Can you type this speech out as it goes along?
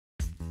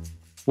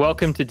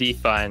Welcome to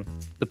DeFine,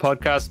 the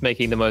podcast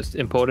making the most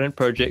important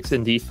projects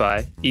in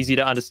DeFi easy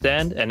to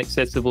understand and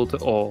accessible to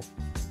all.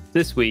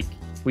 This week,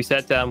 we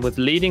sat down with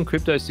leading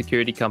crypto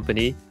security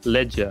company,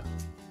 Ledger.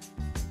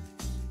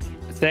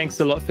 Thanks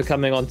a lot for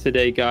coming on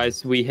today,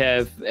 guys. We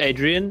have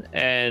Adrian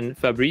and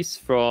Fabrice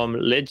from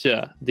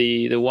Ledger,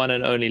 the one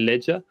and only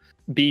Ledger.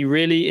 Be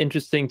really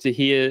interesting to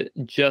hear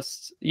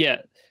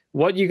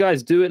what you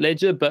guys do at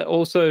Ledger, but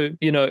also,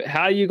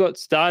 how you got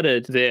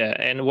started there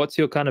and what's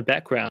your kind of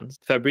background.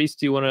 Fabrice,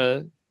 do you want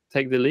to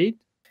take the lead?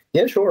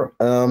 Yeah, sure.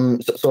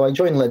 So I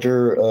joined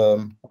Ledger,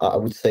 I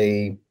would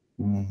say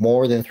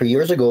more than 3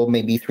 years ago,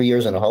 maybe 3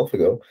 years and a half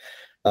ago.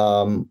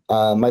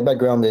 My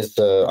background is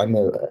I'm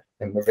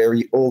a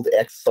very old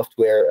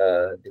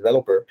ex-software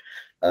developer.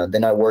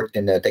 Then I worked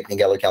in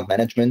technical account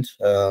management,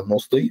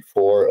 mostly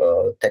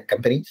for tech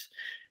companies.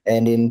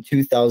 And in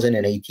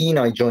 2018,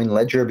 I joined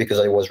Ledger because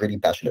I was really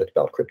passionate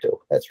about crypto.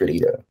 That's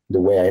really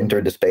the way I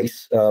entered the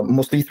space,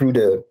 mostly through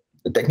the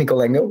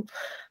technical angle.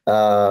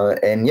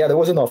 There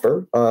was an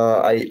offer.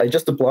 I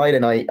just applied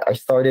and I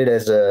started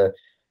as a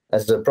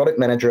product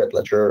manager at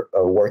Ledger,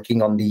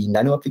 working on the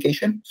Nano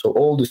application. So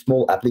all the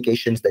small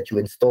applications that you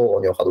install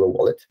on your hardware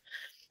wallet.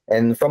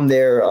 And from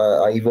there,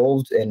 I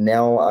evolved, and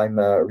now I'm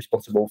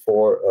responsible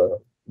for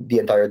the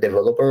entire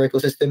developer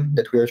ecosystem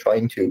that we are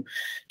trying to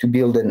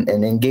build and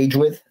engage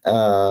with.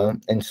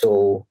 And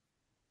so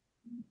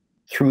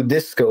through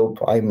this scope,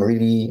 I'm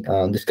really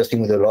discussing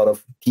with a lot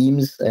of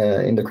teams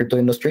in the crypto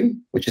industry,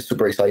 which is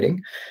super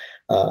exciting.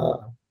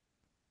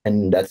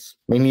 And that's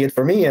mainly it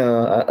for me.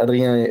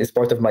 Adrien is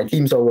part of my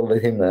team, so I will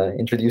let him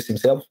introduce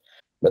himself.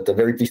 But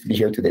very pleased to be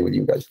here today with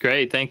you guys.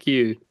 Great, thank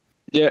you.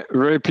 Yeah,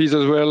 very pleased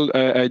as well.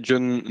 I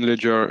joined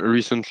Ledger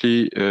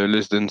recently,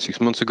 less than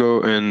 6 months ago,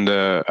 and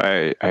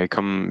I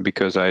come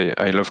because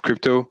I love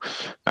crypto.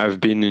 I've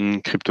been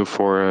in crypto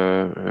for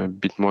a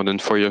bit more than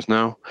 4 years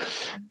now,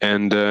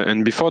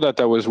 and before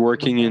that I was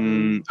working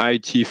in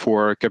IT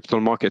for capital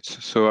markets.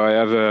 So I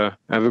have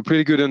a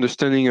pretty good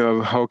understanding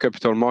of how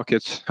capital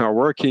markets are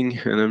working,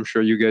 and I'm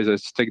sure you guys at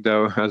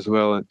DAO as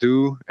well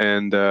do,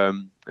 and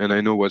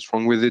I know what's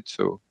wrong with it.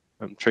 So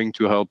I'm trying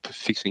to help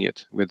fixing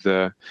it with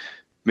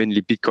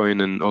mainly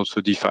Bitcoin and also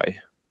DeFi.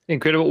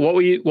 Incredible. What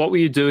were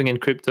you doing in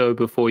crypto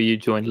before you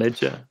joined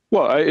Ledger?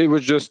 Well, it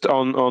was just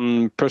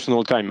on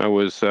personal time. I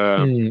was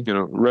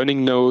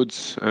running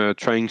nodes,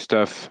 trying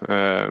stuff,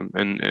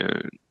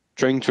 and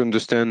trying to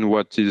understand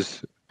what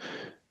is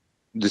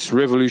this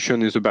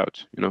revolution is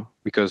about.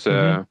 Because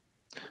I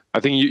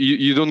think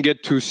you don't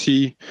get to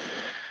see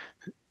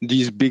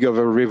this big of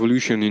a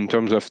revolution in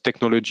terms of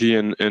technology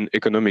and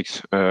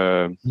economics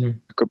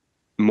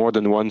more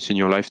than once in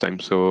your lifetime.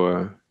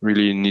 So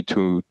really need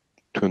to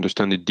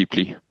understand it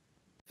deeply.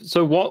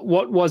 So what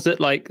was it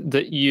like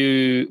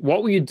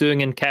what were you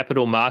doing in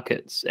capital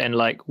markets, and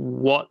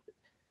what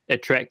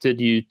attracted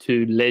you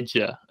to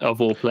Ledger of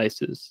all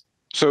places?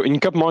 So in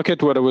cap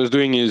market, what I was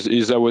doing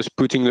is I was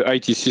putting the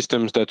IT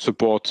systems that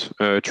support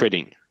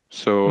trading.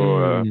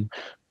 So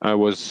I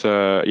was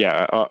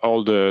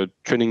all the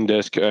trading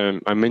desk.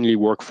 I mainly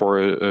work for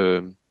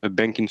a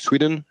bank in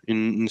Sweden,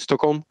 in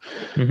Stockholm.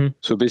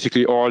 So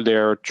basically all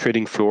their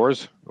trading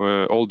floors,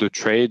 all the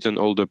trades and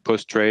all the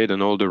post-trade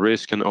and all the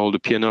risk and all the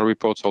P&L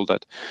reports, all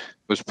that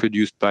was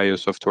produced by a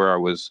software I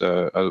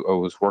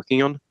was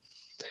working on.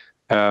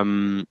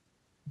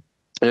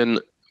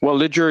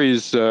 Ledger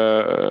is,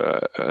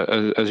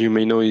 as you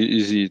may know,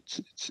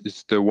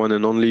 it's the one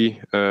and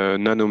only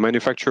nano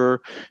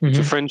manufacturer. It's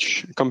a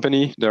French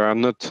company. There are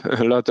not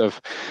a lot of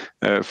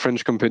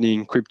French companies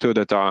in crypto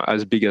that are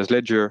as big as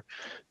Ledger.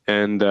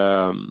 And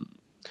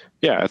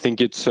I think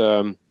it's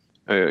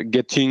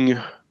getting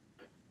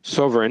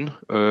sovereign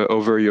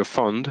over your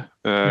fund,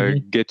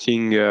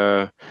 getting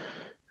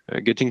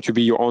to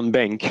be your own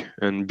bank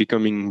and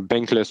becoming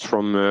bankless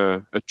from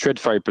a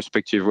TradFi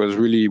perspective was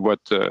really what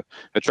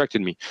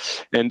attracted me.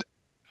 And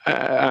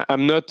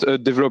I'm not a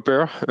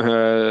developer,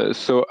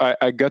 so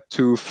I got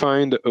to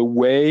find a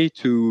way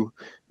to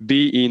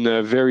be in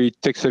a very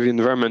tech-savvy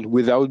environment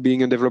without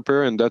being a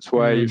developer, and that's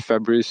why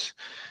Fabrice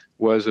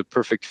was a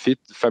perfect fit.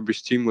 The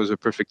Fabrice team was a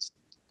perfect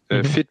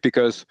fit,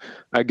 because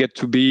I get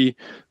to be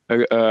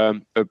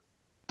a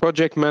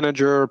project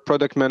manager,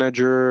 product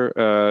manager,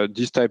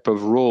 these type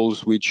of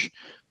roles, which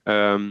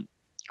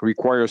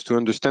requires to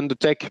understand the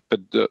tech,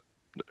 but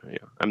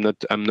I'm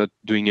not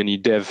doing any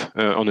dev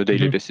on a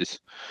daily basis.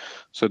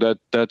 So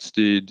that's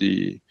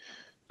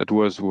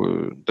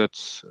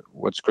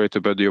what's great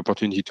about the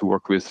opportunity to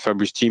work with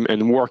Fabrice team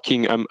and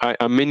working.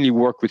 I mainly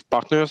work with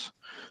partners,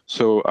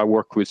 so I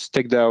work with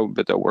DAO,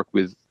 but I work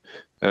with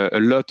a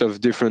lot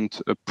of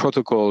different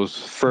protocols,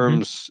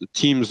 firms,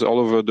 teams all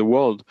over the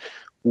world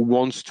who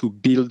wants to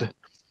build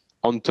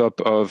on top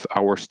of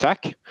our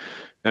stack,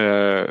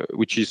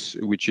 which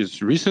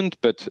is recent,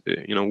 but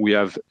we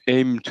have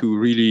aimed to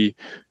really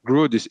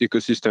grow this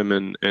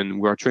ecosystem, and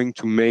we are trying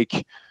to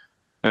make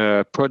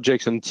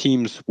projects and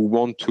teams who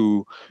want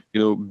to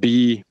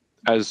be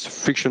as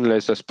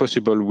frictionless as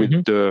possible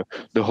with the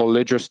whole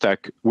Ledger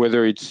stack,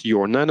 whether it's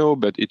your Nano,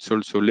 but it's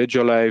also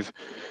Ledger Live,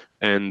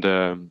 And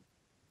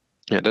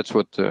yeah, that's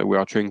what we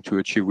are trying to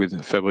achieve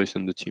with Fabrice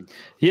and the team.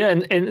 Yeah,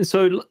 and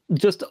so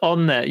just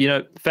on that,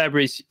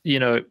 Fabrice,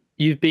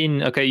 you've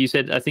been, okay, you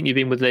said, I think you've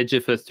been with Ledger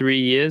for 3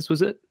 years,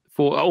 was it?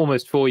 For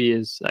almost 4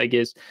 years, I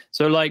guess.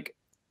 So like,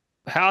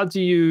 how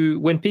do you,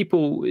 when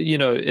people,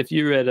 if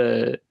you're at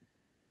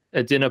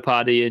a dinner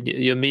party and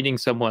you're meeting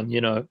someone,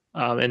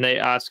 and they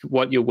ask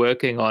what you're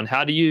working on,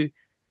 how do you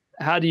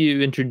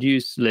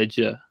introduce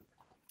Ledger?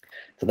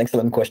 It's an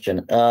excellent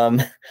question.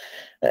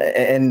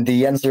 And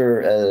the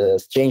answer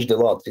has changed a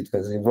lot. It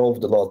has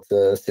evolved a lot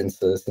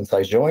since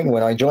I joined.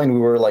 When I joined, we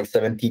were like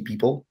 70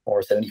 people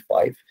or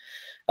 75.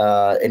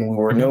 And we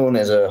were known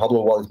as a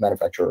hardware wallet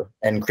manufacturer.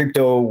 And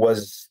crypto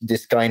was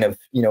this kind of,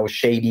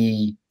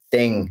 shady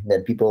thing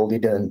that people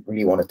didn't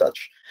really want to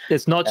touch.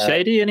 It's not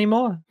shady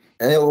anymore?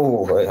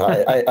 Oh,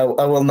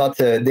 I will not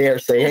dare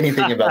say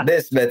anything about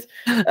this, but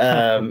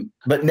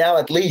now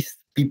at least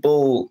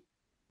people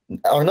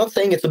are not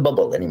saying it's a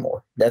bubble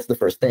anymore. That's the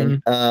first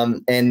thing.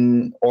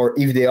 And or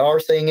if they are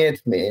saying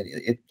it,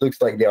 it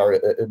looks like they are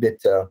a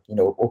bit,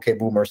 okay,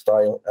 boomer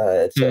style.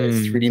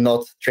 It's really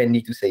not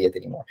trendy to say it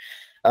anymore.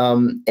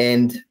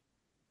 And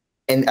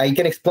I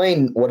can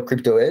explain what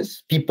crypto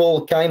is.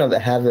 People kind of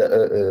have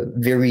a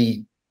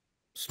very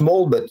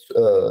small but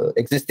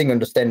existing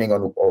understanding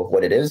of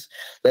what it is.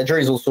 Ledger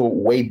is also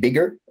way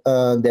bigger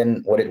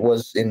than what it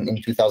was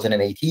in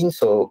 2018.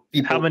 So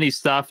how many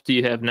staff do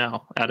you have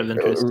now, out of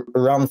interest?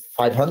 Around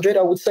 500,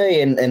 I would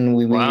say, and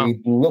we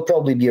will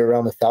probably be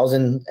around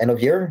 1,000 end of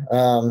year.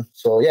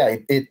 So yeah,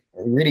 it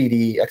really,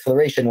 the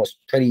acceleration was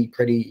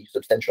pretty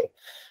substantial.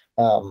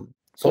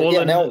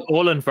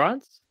 All in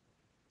France?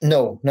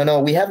 No.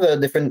 We have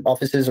different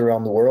offices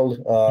around the world.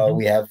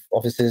 We have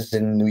offices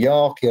in New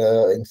York,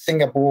 in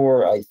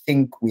Singapore. I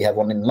think we have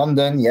one in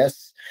London.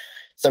 Yes,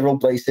 several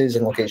places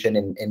and location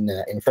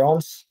in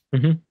France.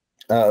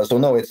 So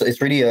no,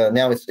 it's really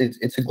now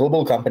it's a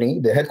global company.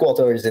 The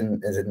headquarters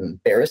is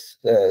in Paris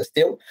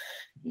still.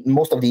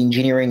 Most of the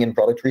engineering and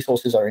product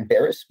resources are in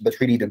Paris, but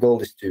really the goal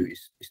is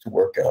to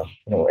work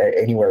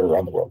anywhere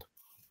around the world.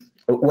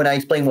 When I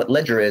explain what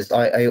Ledger is,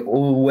 I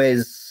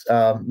always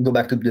go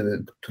back to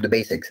the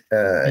basics,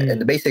 and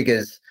the basic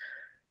is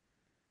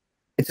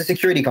it's a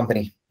security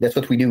company. That's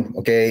what we do.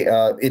 Okay,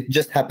 it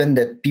just happened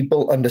that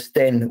people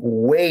understand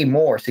way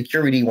more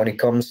security when it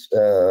comes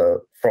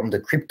from the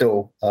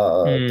crypto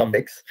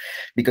topics,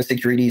 because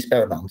security is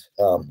paramount.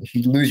 If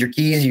you lose your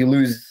keys, you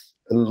lose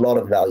a lot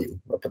of value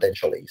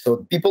potentially.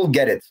 So people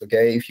get it.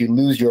 Okay, if you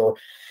lose your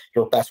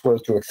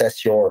password to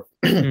access your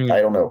I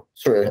don't know,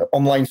 sort of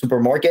online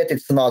supermarket,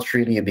 it's not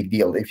really a big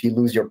deal. If you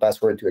lose your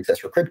password to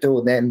access your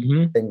crypto, then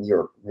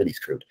you're really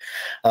screwed.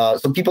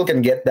 So people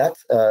can get that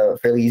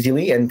fairly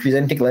easily, and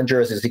presenting Ledger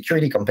as a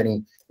security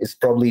company is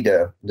probably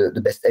the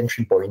best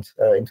entry point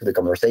into the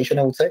conversation,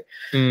 I would say.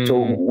 So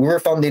we were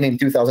founded in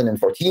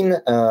 2014,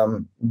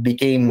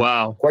 became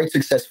quite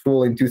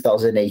successful in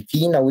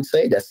 2018, I would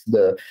say. That's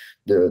the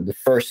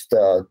first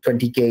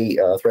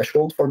 20K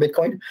threshold for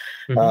Bitcoin.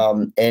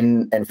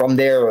 And from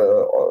there,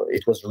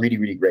 it was really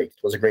great.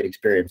 It was a great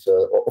experience.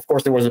 Of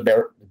course, there was a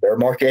bear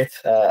market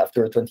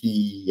after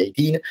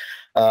 2018,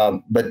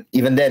 but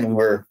even then,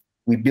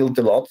 we built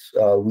a lot.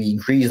 We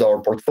increased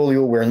our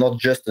portfolio. We're not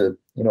just a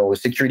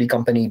security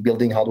company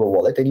building hardware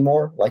wallet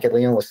anymore. Like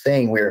Adrien was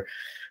saying,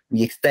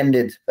 we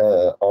extended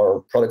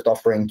our product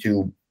offering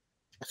to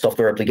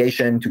software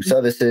application, to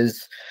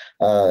services,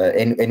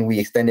 and we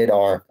extended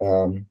our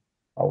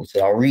I would say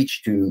our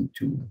reach to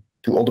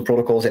all the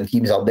protocols and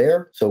teams out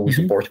there. So we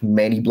support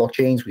many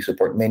blockchains, we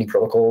support many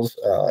protocols,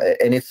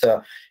 and it's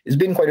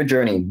been quite a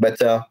journey. But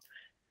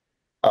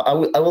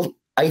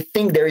I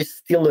think there is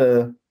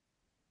still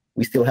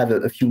we still have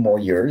a few more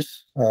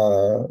years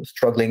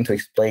struggling to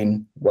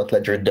explain what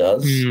Ledger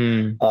does.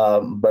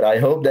 But I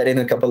hope that in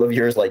a couple of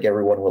years, like,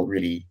 everyone will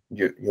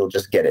you'll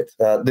just get it.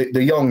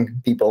 The young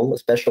people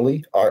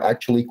especially are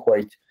actually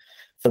quite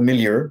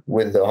familiar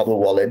with the hardware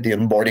wallet, the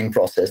onboarding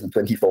process, the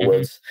 24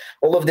 words.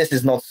 All of this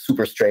is not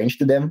super strange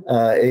to them.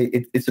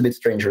 It's a bit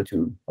stranger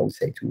to, I would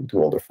say, to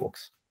older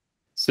folks.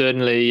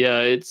 Certainly, yeah.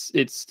 It's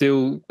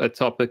still a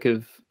topic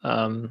of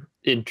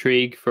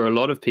intrigue for a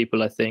lot of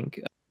people, I think.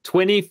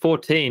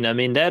 2014, I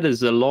mean, that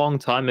is a long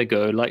time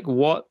ago. Like,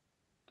 what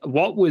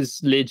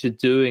was Ledger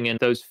doing in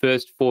those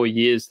first 4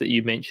 years that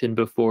you mentioned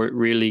before it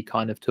really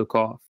kind of took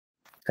off?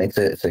 It's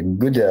a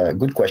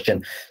good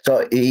question.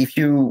 So if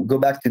you go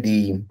back to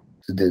the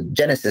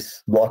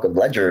genesis block of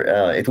Ledger,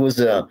 it was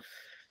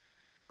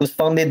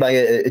founded by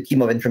a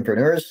team of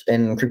entrepreneurs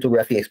and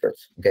cryptography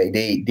experts. Okay,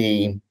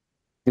 they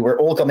were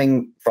all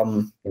coming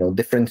from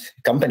different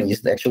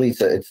companies. Actually,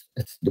 it's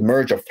the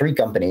merge of 3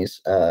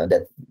 companies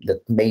that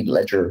made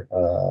Ledger,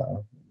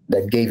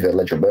 that gave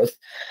Ledger birth.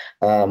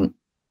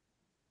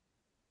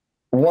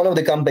 One of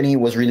the company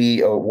was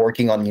really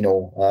working on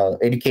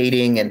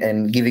educating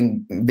and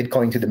giving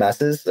Bitcoin to the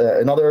masses.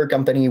 Another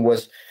company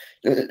was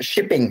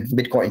shipping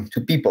Bitcoin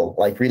to people,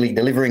 like really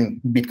delivering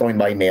Bitcoin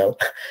by mail.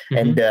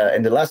 And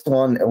the last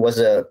one was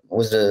a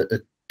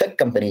tech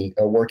company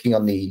working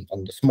on the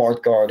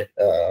smart card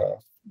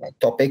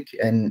topic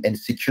and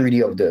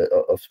security of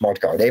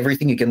smart card.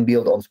 Everything you can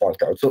build on smart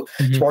card. So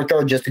smart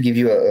card, just to give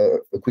you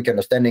a quick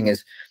understanding,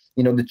 is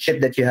the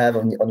chip that you have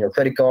on your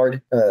credit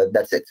card.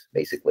 That's it,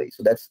 basically.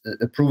 So that's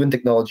a proven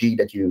technology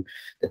that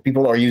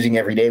people are using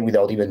every day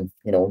without even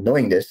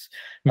knowing this.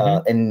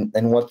 And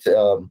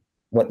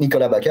what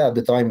Nicolas Bacca at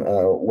the time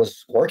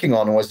was working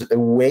on was a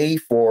way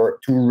to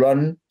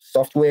run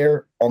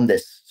software on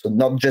this. So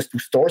not just to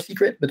store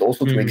secret, but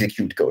also to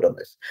execute code on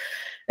this.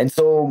 And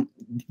so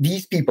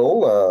these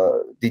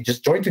people, they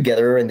just joined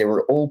together, and they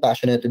were all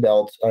passionate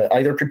about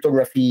either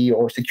cryptography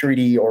or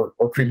security or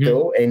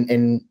crypto.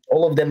 And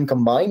all of them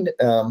combined,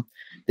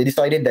 they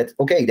decided that,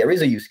 okay, there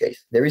is a use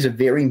case. There is a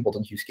very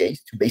important use case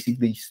to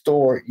basically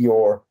store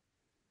your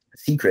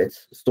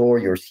secrets, store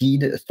your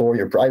seed, store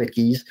your private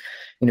keys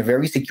in a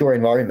very secure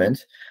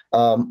environment,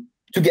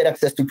 to get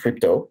access to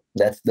crypto.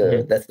 That's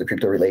the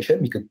crypto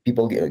relation, because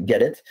people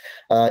get it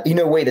in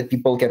a way that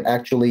people can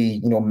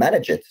actually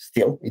manage it.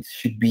 Still, it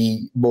should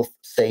be both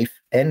safe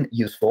and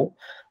useful.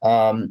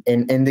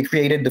 And they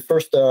created the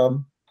first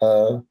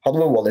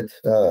hardware wallet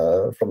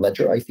from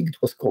Ledger. I think it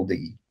was called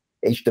the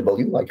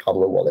HW, like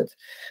hardware wallet.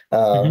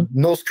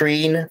 No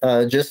screen,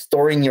 just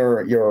storing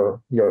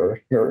your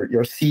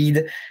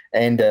seed,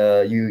 and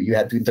you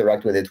had to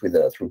interact with it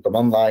through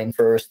command line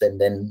first, and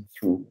then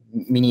through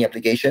mini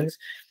applications.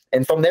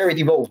 And from there, it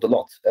evolved a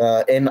lot.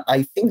 And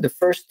I think the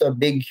first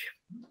big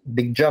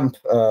jump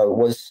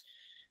was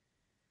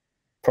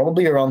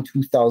probably around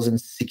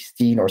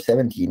 2016 or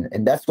 17.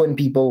 And that's when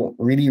people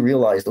really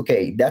realized,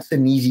 okay, that's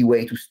an easy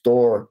way to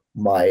store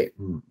my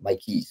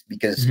keys,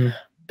 because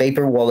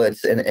paper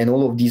wallets and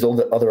all of these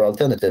other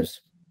alternatives,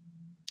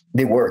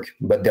 they work,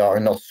 but they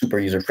are not super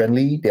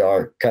user-friendly. They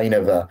are kind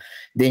of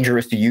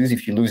dangerous to use.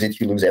 If you lose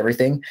it, you lose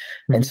everything.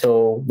 And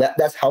so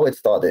that's how it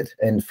started.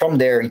 And from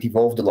there, it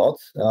evolved a lot.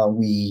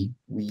 We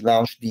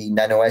launched the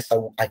Nano S.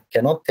 I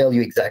cannot tell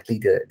you exactly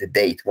the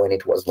date when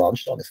it was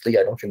launched. Honestly,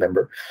 I don't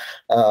remember.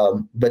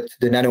 But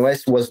the Nano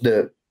S was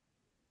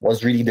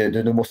really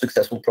the most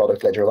successful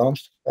product Ledger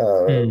launched.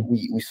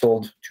 We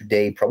sold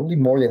today probably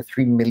more than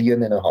 3.5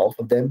 million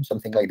of them,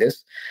 something like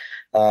this.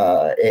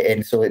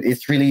 And so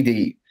it's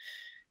really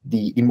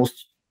the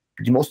most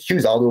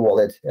used hardware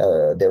wallet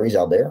there is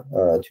out there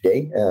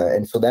today.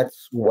 And so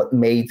that's what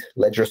made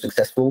Ledger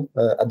successful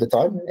at the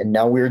time. And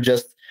now we're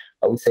just,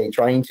 I would say,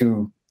 trying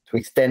to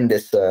extend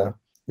this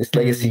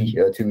legacy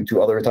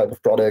to other type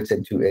of products,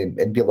 and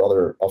build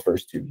other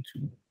offers to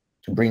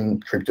bring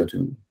crypto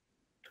to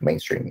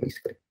mainstream,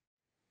 basically.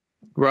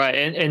 Right.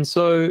 And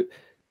so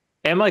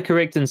am I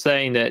correct in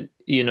saying that,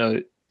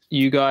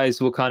 you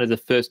guys were kind of the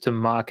first to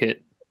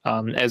market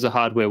as a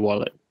hardware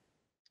wallet?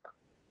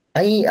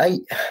 I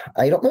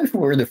don't know if we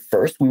were the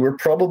first. We were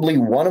probably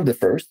one of the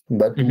first,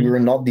 but we were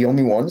not the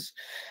only ones.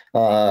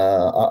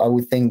 I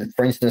would think that,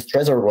 for instance,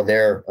 Trezor were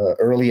there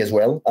early as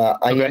well.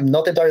 I am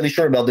not entirely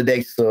sure about the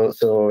dates, so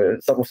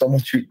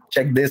someone should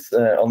check this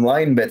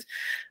online. But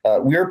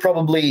we are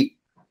probably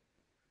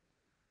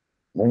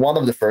one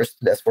of the first,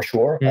 that's for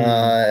sure.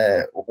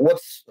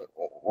 What's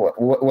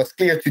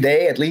clear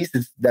today, at least,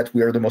 is that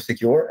we are the most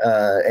secure.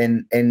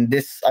 And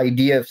this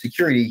idea of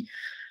security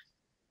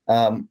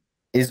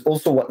is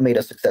also what made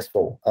us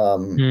successful.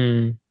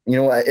 Right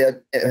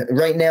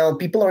now,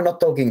 people are not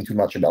talking too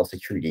much about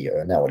security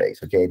nowadays.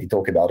 Okay, they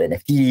talk about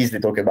NFTs, they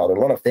talk about a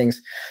lot of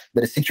things,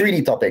 but the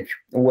security topic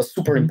was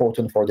super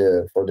important for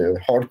the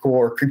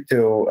hardcore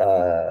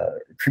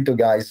crypto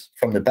guys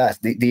from the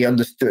past. They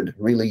understood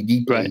really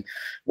deeply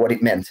what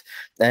it meant,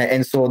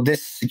 and so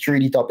this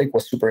security topic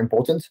was super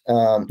important.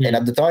 And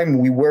at the time,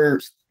 we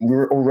were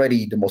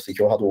already the most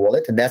secure hardware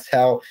wallet, and that's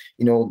how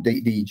it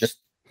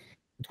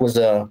was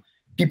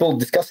people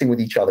discussing with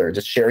each other,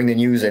 just sharing the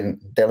news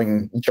and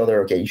telling each other,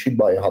 okay, you should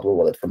buy a hardware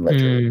wallet from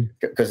Ledger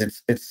because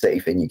it's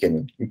safe and you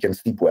can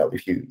sleep well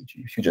if you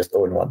just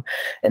own one.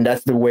 And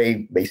that's the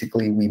way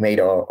basically we made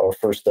our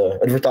first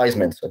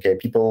advertisements. Okay,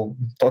 people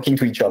talking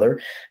to each other,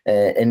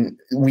 and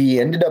we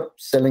ended up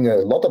selling a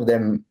lot of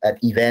them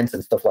at events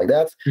and stuff like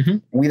that,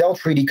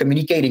 without really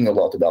communicating a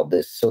lot about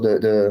this. So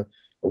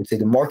I would say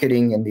the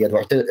marketing and the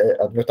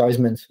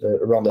advertisements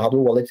around the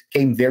hardware wallet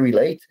came very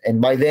late.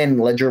 And by then,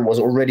 Ledger was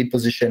already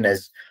positioned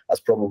as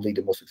probably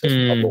the most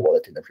successful hardware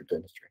wallet in the crypto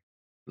industry.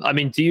 I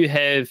mean, do you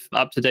have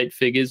up-to-date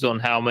figures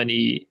on how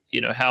many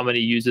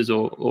users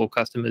or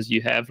customers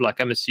you have? Like,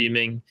 I'm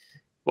assuming,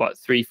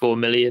 3-4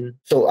 million?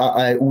 So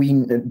I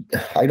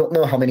don't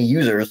know how many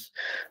users.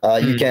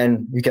 You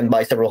can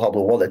buy several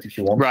hardware wallets if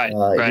you want. Right.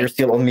 You're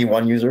still only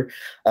one user.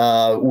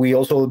 We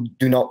also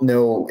do not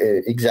know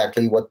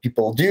exactly what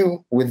people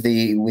do with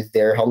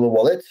their hardware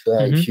wallet.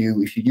 If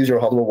you use your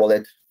hardware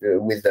wallet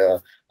with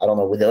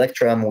with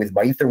Electrum, with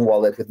Byether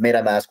wallet, with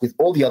MetaMask, with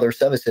all the other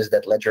services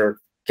that Ledger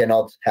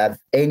cannot have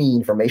any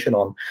information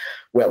on,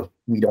 well,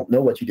 we don't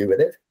know what you do with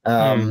it.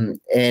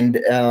 And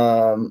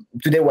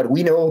today what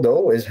we know,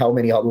 though, is how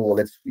many hardware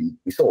wallets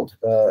we sold.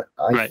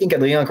 I think,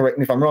 Adrien, correct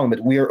me if I'm wrong,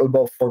 but we are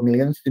above 4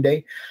 million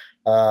today.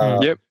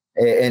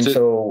 And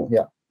so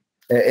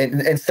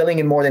and selling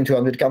in more than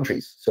 200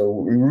 countries.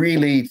 So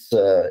really, it's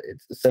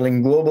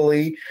selling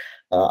globally.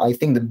 I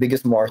think the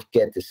biggest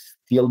market is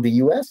still the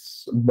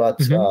US, but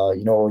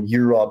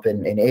Europe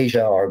and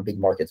Asia are big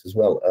markets as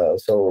well.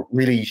 So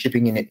really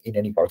shipping in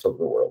any parts of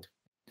the world.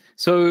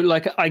 So,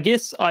 like, I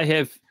guess I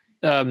have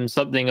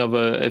something of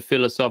a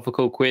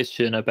philosophical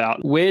question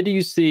about where do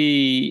you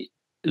see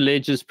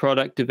Ledger's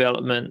product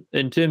development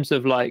in terms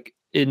of like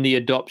in the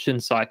adoption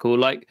cycle?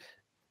 Like,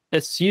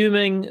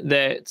 assuming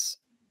that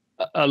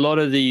a lot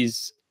of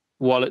these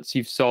wallets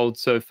you've sold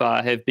so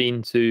far have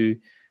been to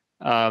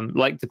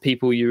like the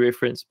people you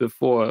referenced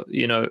before,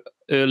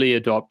 early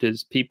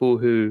adopters, people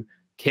who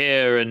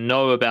care and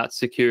know about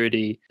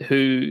security,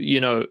 who,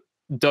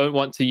 don't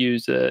want to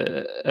use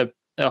a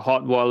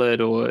hot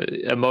wallet or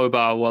a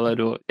mobile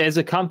wallet. Or as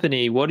a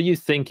company, what are you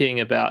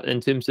thinking about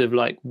in terms of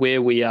like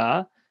where we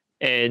are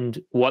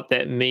and what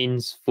that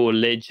means for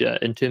Ledger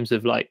in terms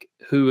of like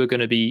who are going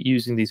to be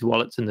using these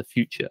wallets in the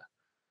future?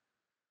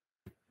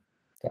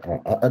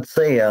 I'd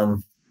say,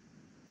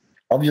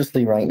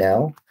 obviously, right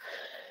now,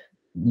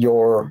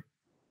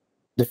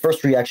 the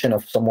first reaction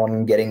of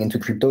someone getting into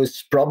crypto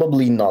is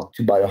probably not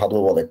to buy a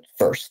hardware wallet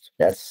first.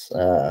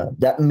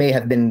 That may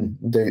have been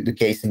the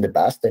case in the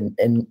past,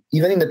 and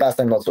even in the past,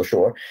 I'm not so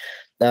sure.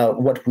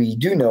 What we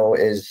do know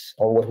is,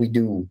 or what we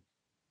do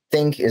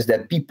think is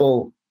that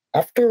people,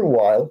 after a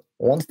while,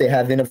 once they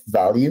have enough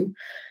value,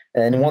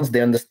 and once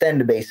they understand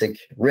the basic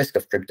risk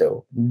of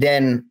crypto,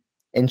 then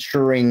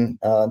ensuring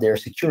their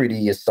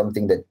security is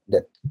something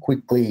that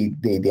quickly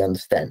they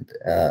understand.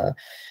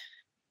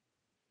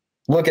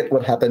 Look at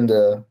what happened,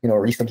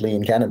 recently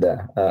in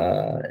Canada,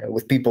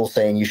 with people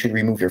saying you should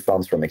remove your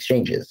funds from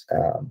exchanges.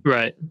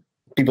 Right.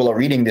 People are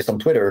reading this on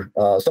Twitter.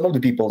 Some of the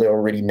people, they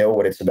already know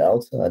what it's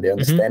about. They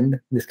understand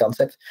this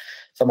concept.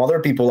 Some other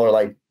people are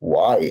like,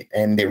 why?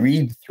 And they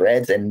read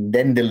threads and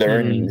then they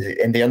learn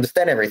and they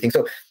understand everything.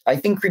 So I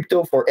think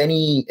crypto for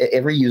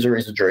every user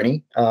is a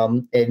journey.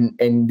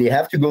 And they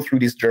have to go through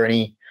this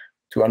journey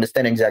to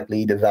understand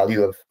exactly the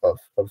value of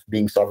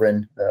being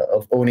sovereign,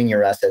 of owning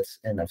your assets,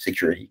 and of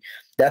security.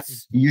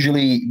 That's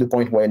usually the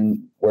point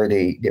where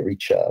they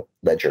reach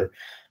Ledger.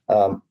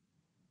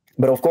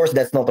 But of course,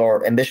 that's not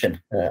our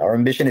ambition. Our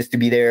ambition is to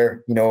be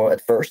there,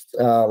 at first,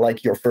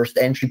 like your first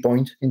entry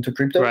point into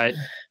crypto. Right.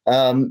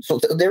 So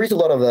there is a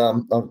lot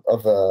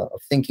of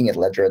thinking at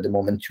Ledger at the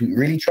moment to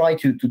really try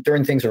to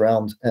turn things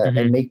around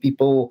and make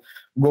people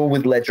go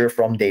with Ledger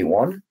from day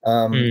one.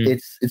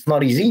 It's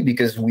not easy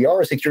because we are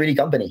a security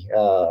company.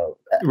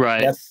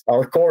 Right. That's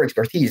our core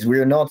expertise.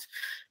 We're not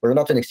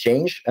an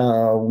exchange.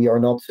 We are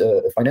not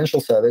a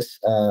financial service.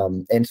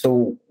 And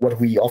so what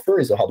we offer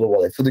is a hardware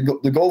wallet. So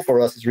the goal for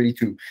us is really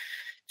to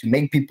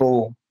make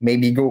people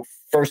maybe go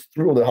first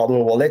through the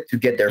hardware wallet to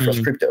get their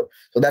first crypto.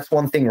 So that's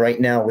one thing right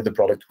now with the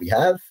product we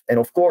have. And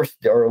of course,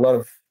 there are a lot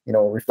of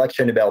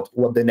reflection about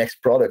what the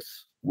next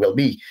products will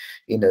be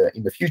in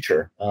the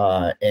future.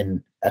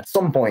 And at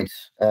some point,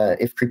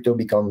 if crypto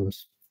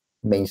becomes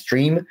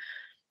mainstream,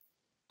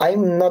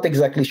 I'm not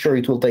exactly sure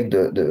it will take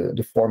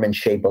the form and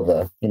shape of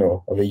a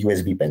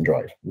USB pen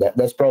drive.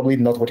 That's probably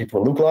not what it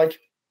will look like.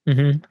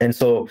 And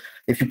so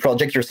if you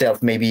project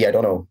yourself, maybe, I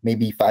don't know,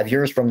 maybe 5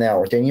 years from now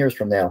or 10 years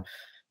from now,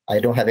 I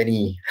don't have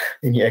any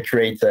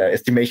accurate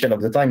estimation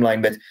of the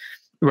timeline, but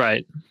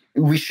right,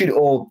 we should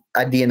all,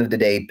 at the end of the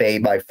day, pay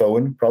by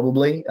phone,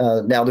 probably.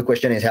 Now the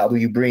question is, how do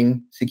you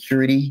bring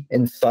security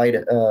inside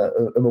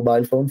a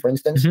mobile phone, for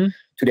instance?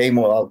 Today,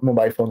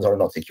 mobile phones are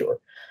not secure.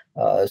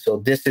 So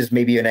this is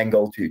maybe an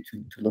angle to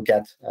look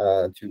at,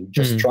 to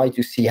just try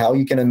to see how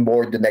you can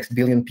onboard the next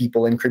billion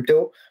people in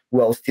crypto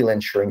while still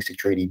ensuring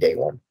security day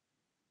one.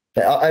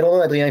 I don't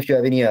know, Adrien, if you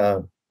have any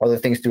other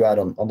things to add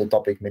on the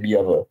topic. Maybe you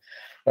have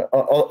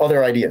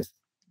other ideas.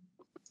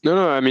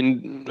 No, I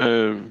mean,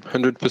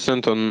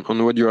 100%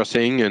 on what you are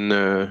saying,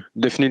 and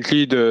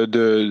definitely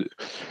the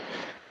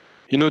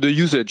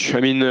usage. I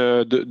mean,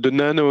 the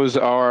nanos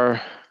are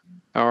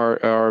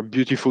a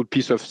beautiful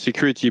piece of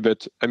security,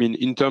 but I mean,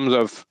 in terms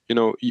of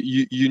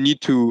you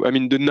need to. I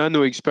mean, the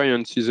nano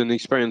experience is an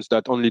experience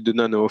that only the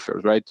nano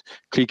offers, right?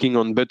 Clicking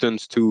on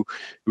buttons to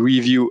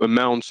review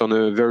amounts on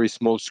a very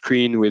small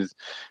screen with.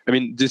 I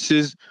mean, this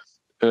is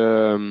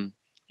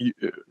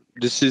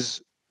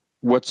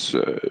what's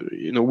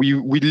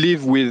we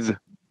live with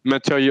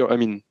material. I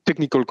mean,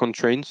 technical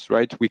constraints,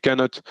 right? We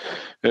cannot.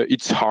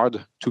 It's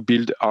hard to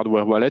build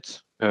hardware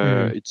wallets.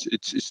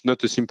 It's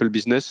not a simple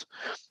business.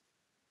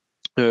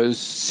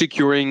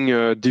 Securing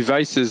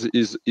devices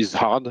is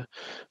hard.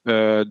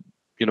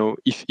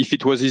 If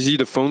it was easy,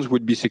 the phones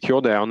would be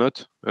secured. They are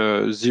not.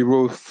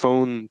 Zero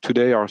phone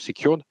today are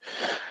secured.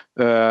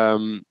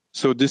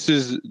 So these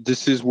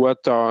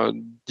are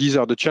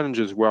the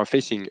challenges we are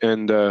facing,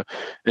 and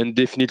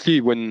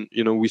definitely when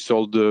we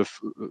sold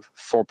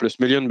 4+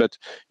 million, but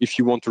if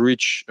you want to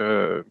reach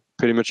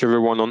pretty much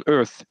everyone on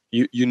Earth,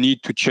 you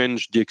need to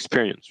change the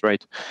experience,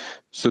 right?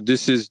 So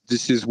this is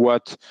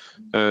what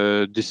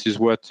is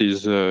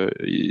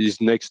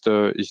next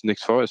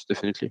for us,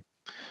 definitely,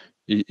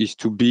 is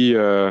to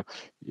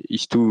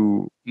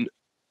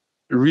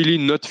really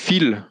not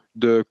feel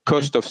the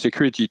cost of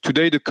security.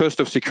 Today, the cost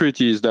of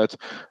security is that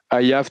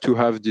I have to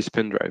have this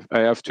pen drive.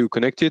 I have to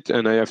connect it,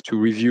 and I have to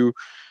review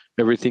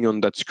everything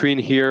on that screen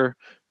here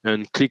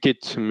and click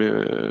it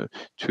to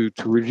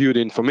review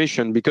the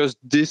information, because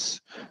this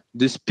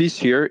piece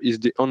here is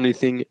the only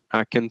thing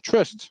I can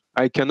trust.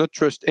 I cannot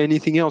trust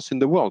anything else in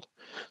the world.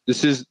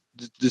 This is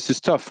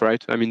tough,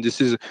 right? I mean, this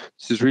is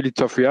really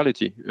tough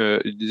reality,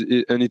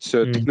 and it's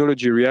a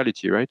technology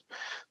reality, right?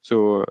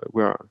 So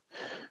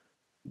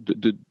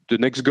the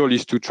next goal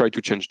is to try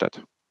to change that,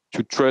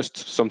 to trust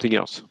something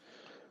else.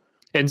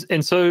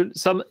 And so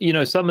some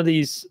of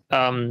these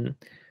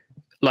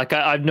like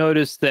I've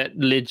noticed that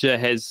Ledger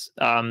has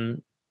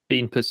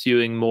been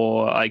pursuing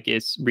more, I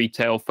guess,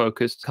 retail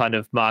focused kind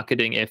of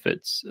marketing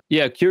efforts.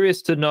 Yeah,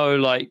 curious to know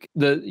like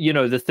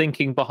the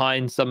thinking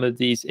behind some of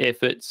these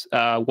efforts,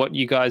 what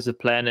you guys are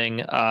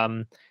planning,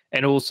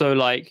 and also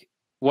like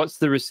what's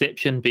the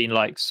reception been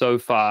like so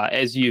far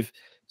as you've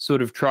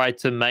sort of tried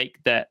to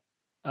make that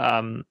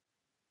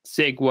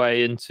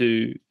segue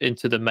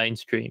into the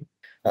mainstream.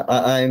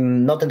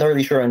 I'm not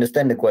entirely sure I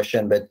understand the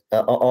question, but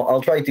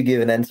I'll try to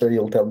give an answer.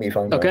 You'll tell me if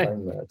I'm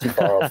too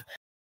far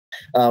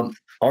off.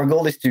 Our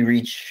goal is to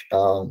reach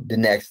the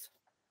next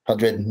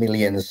 100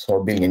 millions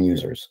or billion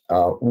users.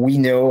 We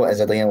know, as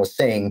Adrien was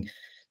saying,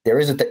 there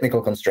is a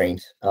technical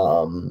constraint.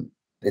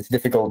 It's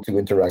difficult to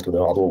interact with a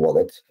hardware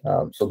wallet.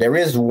 So there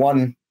is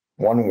one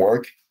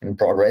work in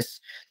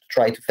progress to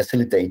try to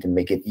facilitate and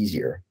make it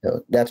easier.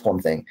 That's one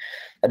thing.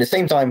 At the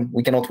same time,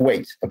 we cannot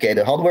wait. Okay,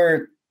 the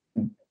hardware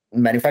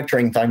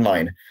manufacturing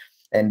timeline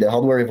and the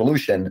hardware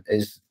evolution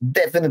is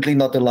definitely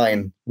not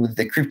aligned with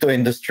the crypto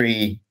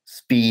industry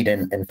speed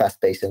and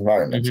fast-paced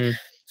environment.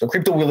 So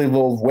crypto will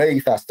evolve way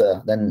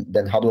faster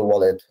than hardware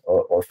wallet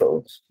or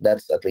phones.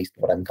 That's at least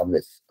what I'm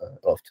convinced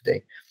of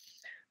today.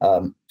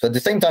 So at the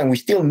same time, we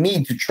still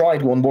need to try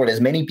to onboard as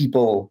many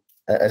people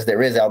as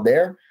there is out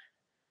there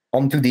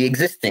onto the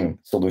existing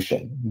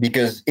solution.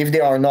 Because if they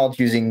are not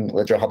using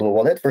Ledger hardware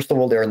wallet, first of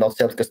all, they are not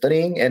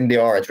self-custodying and they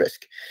are at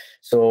risk.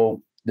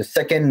 So the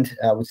second,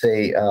 I would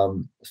say,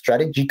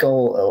 strategic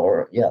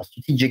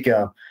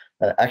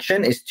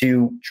action is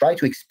to try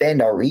to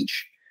expand our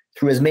reach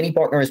through as many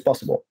partners as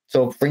possible.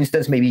 So, for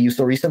instance, maybe you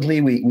saw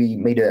recently we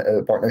made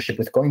a partnership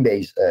with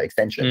Coinbase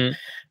extension.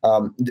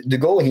 The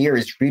goal here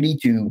is really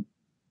to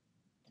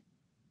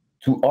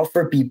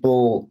offer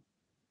people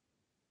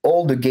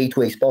all the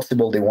gateways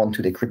possible they want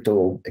to the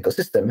crypto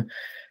ecosystem,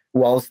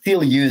 while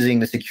still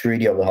using the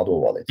security of the hardware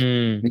wallet.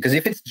 Because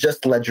if it's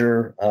just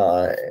Ledger,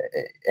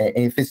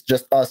 if it's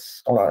just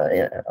us,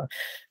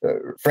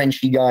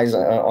 Frenchy guys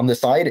on the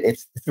side,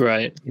 it's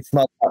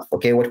not enough.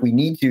 Okay, what we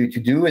need to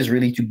do is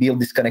really to build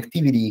this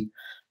connectivity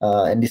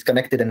and this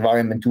connected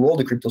environment to all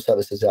the crypto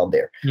services out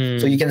there.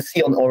 So you can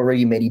see on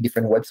already many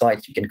different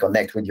websites, you can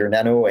connect with your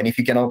Nano, and if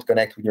you cannot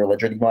connect with your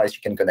Ledger device,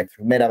 you can connect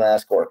through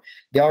MetaMask, or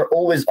there are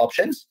always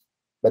options,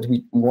 but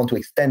we want to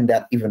extend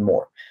that even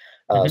more.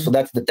 So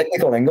that's the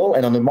technical angle.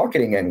 And on the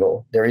marketing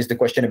angle, there is the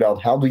question about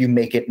how do you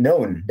make it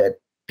known that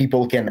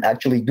people can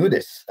actually do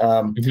this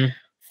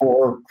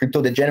for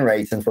crypto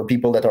degenerates and for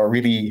people that are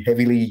really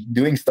heavily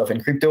doing stuff in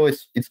crypto.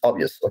 It's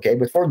obvious, okay?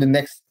 But for the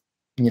next,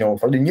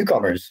 for the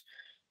newcomers,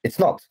 it's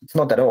not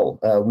at all.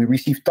 We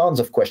receive tons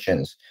of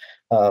questions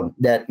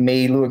that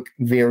may look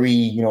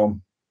very,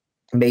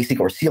 basic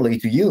or silly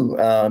to you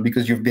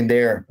because you've been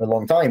there a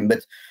long time.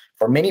 But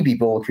for many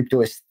people, crypto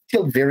is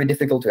still very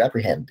difficult to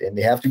apprehend, and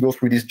they have to go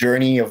through this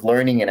journey of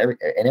learning and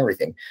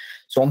everything.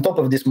 So on top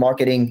of this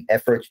marketing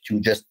effort to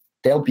just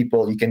tell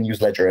people you can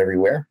use Ledger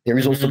everywhere, there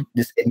is also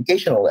this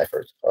educational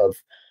effort of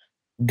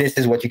this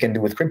is what you can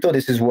do with crypto.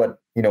 This is what,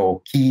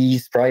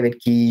 keys, private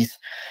keys,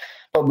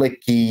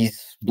 public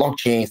keys,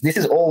 blockchains. This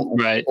is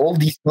all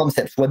these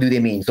concepts. What do they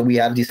mean? So we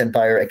have this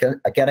entire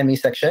academy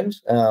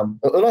sections. A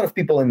lot of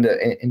people in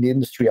the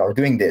industry are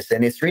doing this,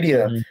 and it's really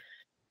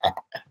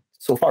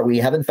so far, we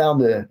haven't found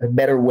a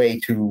better way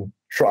to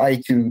try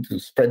to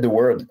spread the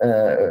word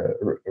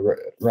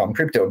around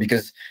crypto,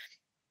 because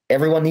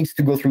everyone needs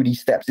to go through these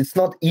steps. It's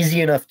not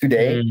easy enough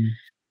today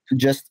to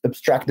just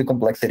abstract the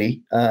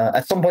complexity.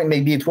 At some point,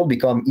 maybe it will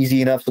become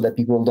easy enough so that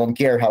people don't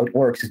care how it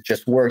works. It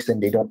just works and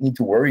they don't need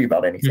to worry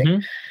about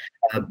anything.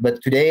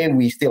 But today,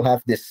 we still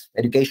have this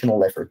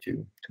educational effort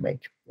to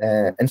make.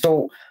 And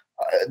so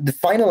the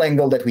final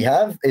angle that we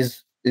have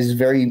is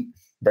very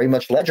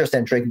much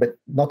Ledger-centric, but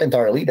not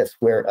entirely. That's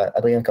where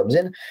Adrien comes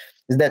in,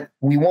 is that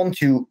we want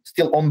to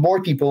still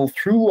onboard people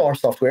through our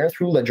software,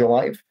 through Ledger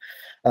Live,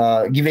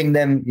 giving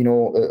them,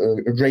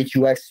 a great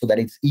UX so that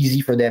it's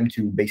easy for them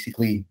to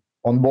basically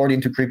onboard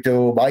into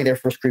crypto, buy their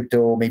first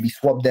crypto, maybe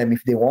swap them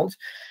if they want.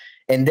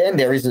 And then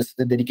there is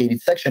a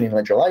dedicated section in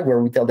Ledger Live where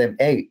we tell them,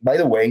 hey, by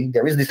the way,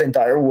 there is this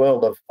entire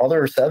world of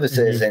other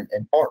services and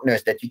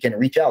partners that you can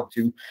reach out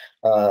to.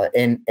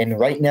 And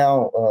right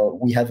now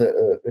we have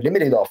a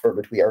limited offer,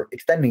 but we are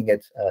extending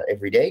it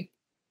every day.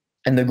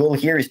 And the goal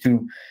here is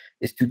to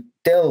is to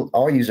tell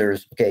our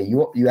users, okay,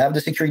 you have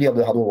the security of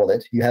the hardware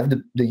wallet, you have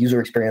the user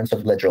experience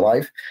of Ledger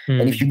Live,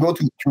 and if you go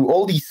through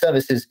all these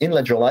services in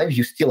Ledger Live,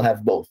 you still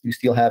have both. You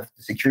still have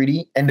the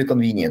security and the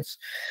convenience.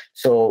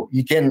 So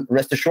you can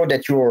rest assured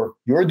that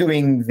you're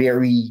doing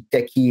very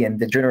techy and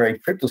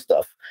degenerate crypto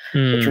stuff,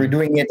 but you're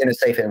doing it in a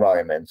safe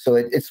environment. So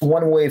it's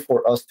one way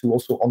for us to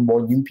also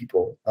onboard new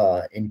people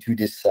into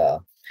this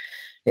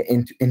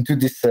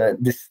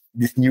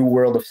this new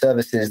world of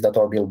services that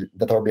are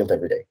built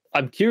every day.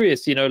 I'm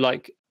curious,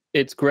 like,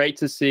 it's great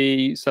to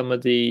see some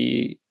of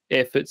the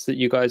efforts that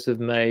you guys have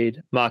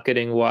made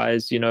marketing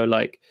wise.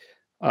 Like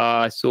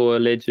I saw a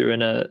Ledger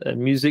in a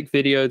music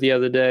video the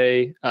other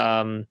day,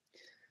 a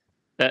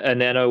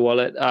nano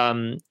wallet.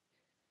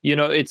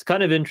 It's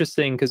kind of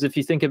interesting because if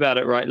you think about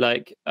it, right,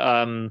 like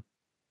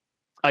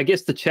I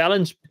guess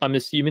I'm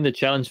assuming the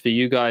challenge for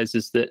you guys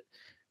is that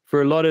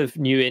for a lot of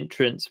new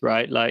entrants,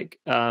 right, like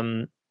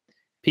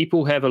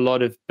people have a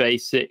lot of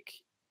basic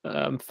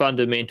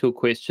fundamental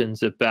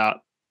questions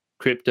about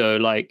crypto.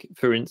 Like,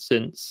 for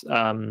instance,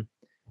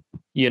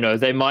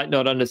 they might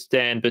not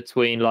understand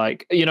between,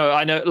 like,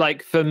 I know,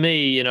 like, for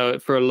me,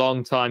 for a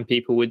long time,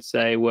 people would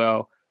say,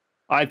 well,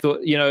 I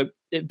thought,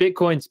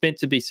 Bitcoin's meant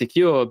to be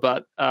secure,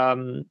 but,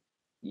 Mt.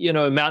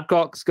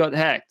 Gox got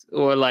hacked,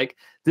 or like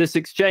this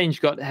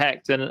exchange got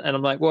hacked. And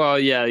I'm like, well,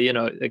 yeah,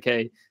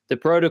 okay, the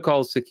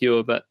protocol's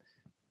secure, but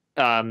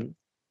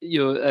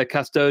a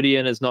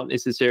custodian is not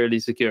necessarily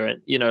secure.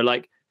 And,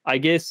 like, I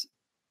guess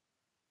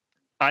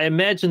I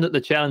imagine that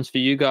the challenge for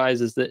you guys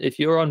is that if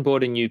you're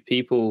onboarding new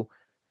people,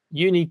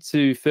 you need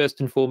to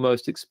first and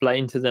foremost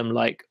explain to them,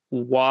 like,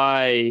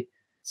 why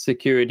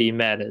security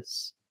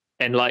matters.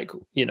 And, like,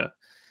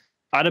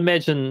 I'd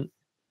imagine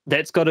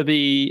that's got to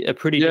be a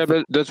pretty... Yeah,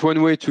 but that's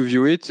one way to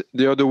view it.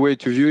 The other way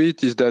to view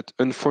it is that,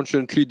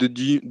 unfortunately,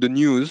 the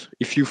news,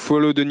 if you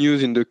follow the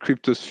news in the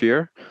crypto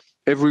sphere,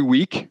 every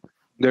week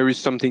there is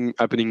something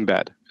happening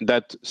bad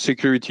that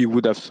security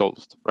would have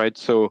solved, right?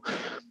 So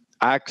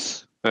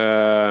hacks,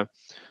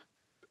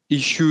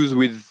 issues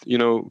with,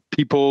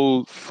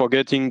 people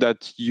forgetting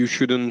that you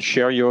shouldn't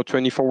share your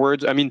 24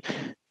 words. I mean,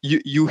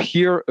 you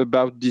hear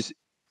about this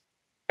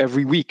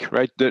every week,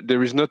 right?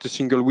 There is not a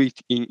single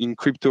week in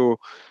crypto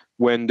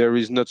when there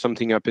is not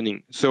something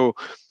happening. So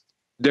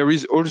there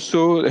is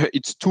also,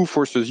 it's two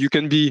forces. You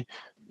can be,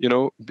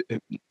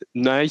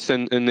 nice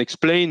and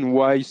explain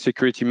why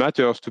security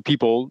matters to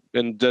people,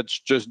 and that's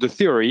just the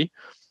theory.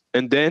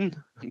 And then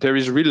there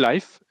is real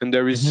life, and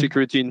there is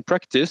security in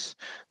practice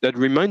that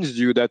reminds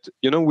you that,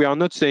 we are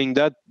not saying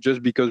that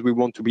just because we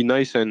want to be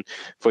nice and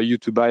for you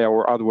to buy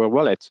our hardware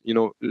wallet.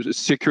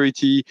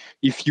 Security,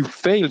 if you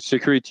fail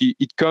security,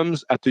 it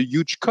comes at a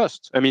huge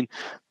cost. I mean,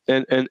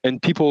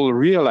 and people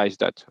realize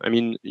that. I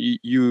mean,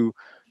 you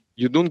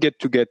don't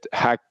get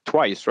hacked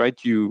twice, right?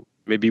 You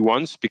maybe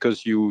once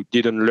because you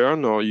didn't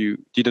learn or you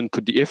didn't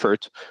put the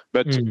effort,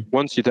 but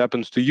once it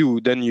happens to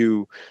you, then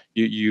you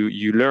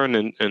learn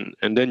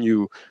and then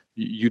you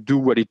do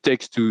what it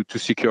takes to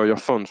secure your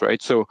funds,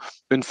 right? So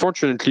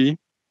unfortunately,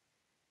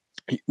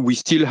 we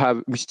still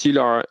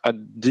are at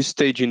this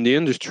stage in the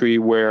industry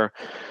where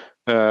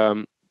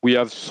we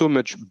have so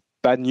much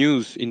bad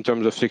news in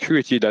terms of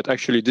security that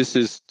actually this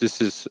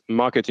is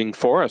marketing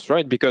for us,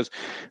 right? Because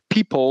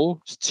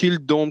people still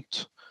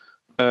don't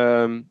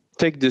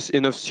take this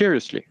enough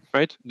seriously,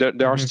 right?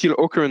 There are still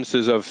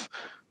occurrences of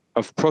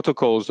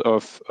protocols,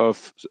 of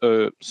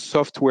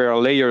software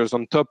layers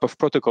on top of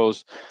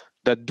protocols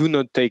that do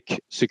not take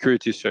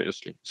security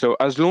seriously. So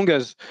as long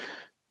as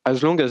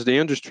the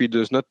industry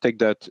does not take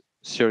that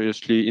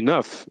seriously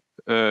enough,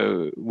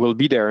 we'll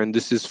be there. And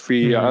this is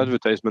free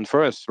advertisement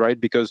for us, right?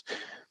 Because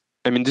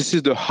I mean, this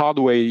is the hard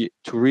way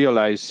to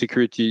realize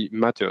security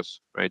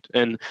matters, right?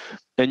 And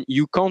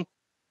you can't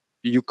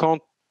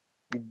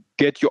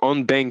get your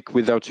own bank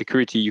without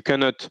security. You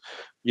cannot,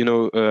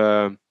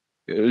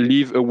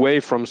 live away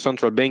from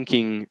central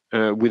banking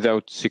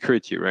without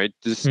security, right?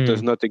 This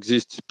does not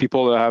exist.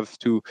 People have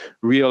to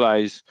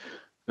realize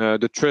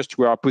the trust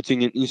we are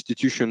putting in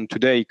institution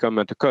today come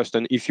at a cost.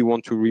 And if you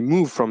want to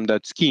remove from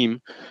that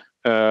scheme,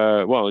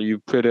 well, you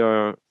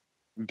better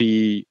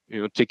be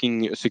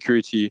taking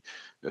security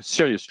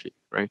seriously,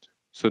 right?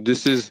 So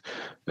this is,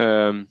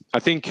 I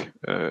think,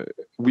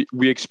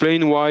 we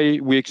explain why,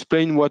 we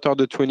explain what are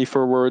the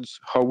 24 words,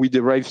 how we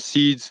derive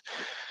seeds,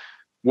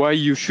 why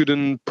you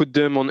shouldn't put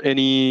them on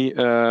any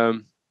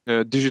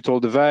digital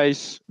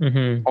device,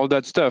 all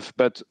that stuff.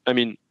 But I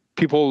mean,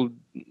 people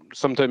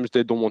sometimes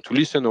they don't want to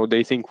listen, or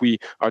they think we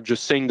are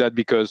just saying that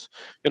because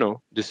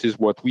this is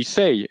what we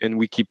say, and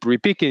we keep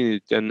repeating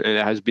it, and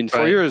it has been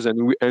for years,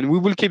 and we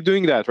will keep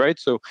doing that, right?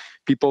 So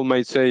people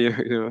might say,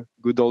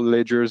 good old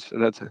ledgers,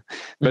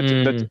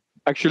 but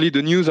actually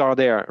the news are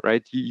there,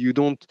 right? You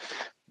don't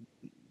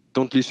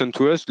listen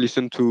to us,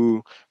 listen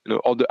to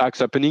all the acts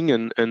happening,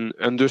 and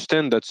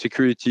understand that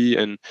security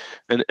and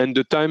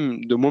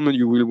the moment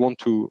you will want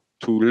to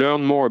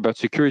learn more about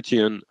security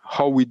and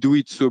how we do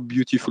it so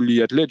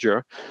beautifully at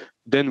Ledger,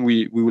 then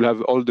we will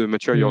have all the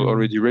material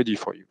already ready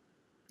for you.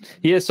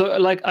 Yeah, so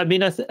like I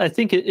mean, I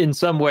think in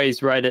some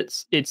ways, right?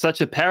 It's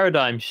such a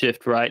paradigm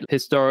shift, right?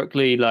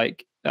 Historically,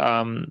 like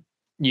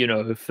you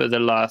know, for the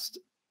last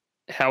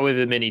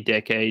however many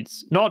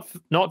decades, not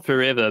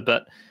forever,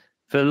 but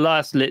for the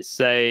last, let's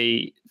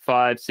say,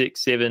 5,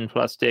 6,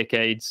 7+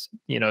 decades,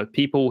 you know,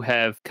 people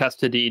have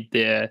custodied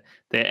their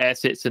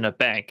assets in a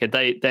bank, and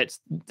that's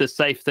the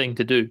safe thing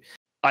to do.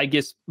 I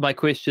guess my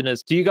question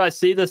is, do you guys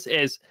see this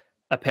as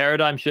a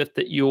paradigm shift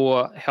that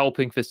you're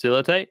helping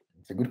facilitate?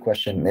 It's a good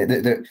question.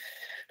 The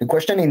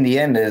question in the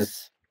end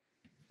is,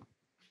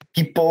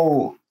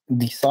 people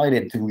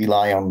decided to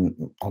rely on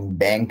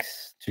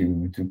banks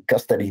to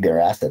custody their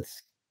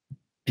assets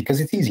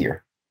because it's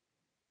easier.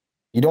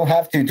 You don't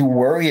have to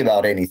worry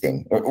about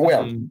anything.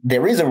 Well,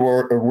 there is a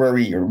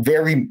worry, or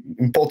very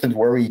important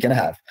worry you can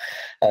have,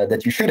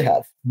 that you should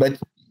have, but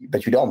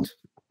you don't.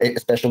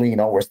 Especially in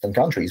Western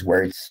countries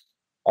where it's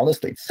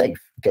honestly it's safe.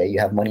 Okay, you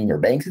have money in your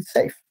banks, it's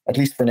safe, at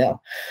least for now.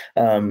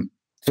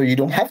 So you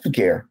don't have to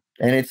care,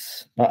 and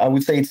I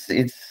would say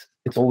it's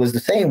always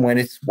the same when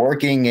it's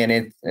working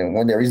and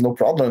when there is no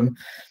problem.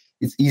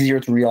 It's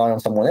easier to rely on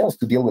someone else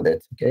to deal with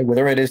it. Okay,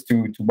 whether it is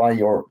to buy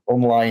your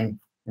online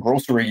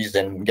groceries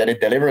and get it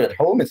delivered at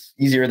home, it's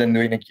easier than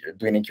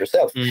doing it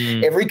yourself.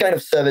 Every kind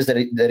of service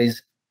that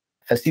is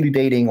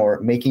facilitating or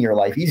making your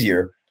life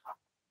easier,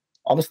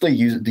 honestly,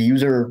 the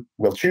user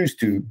will choose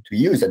to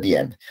use at the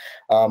end.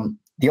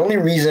 The only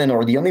reason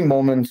or the only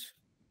moment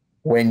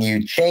when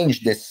you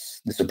change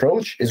this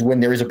approach is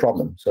when there is a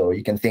problem. So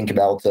you can think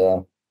about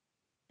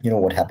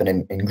what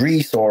happened in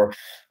Greece, or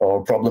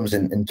problems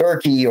in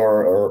Turkey,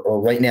 or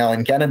right now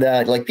in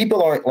Canada. Like,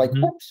 people are like,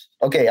 oops,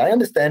 okay, I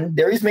understand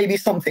there is maybe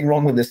something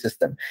wrong with the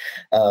system.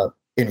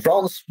 In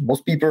France,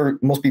 most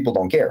people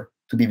don't care.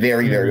 To be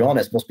very, very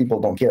honest, most people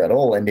don't care at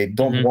all, and they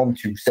don't want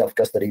to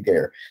self-custody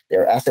their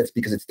assets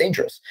because it's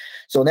dangerous.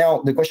 So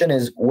now the question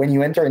is, when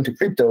you enter into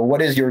crypto,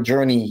 what is your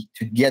journey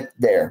to get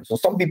there? So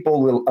some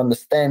people will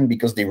understand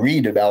because they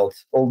read about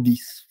all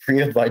these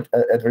free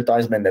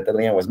advertisement that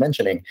Danya was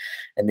mentioning,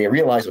 and they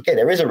realize, okay,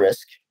 there is a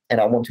risk,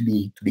 and I want to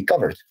be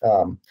covered.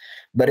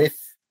 But if,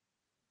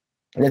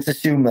 let's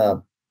assume,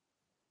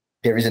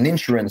 there is an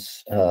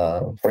insurance,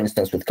 for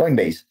instance, with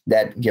Coinbase,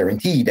 that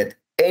guarantee that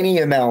any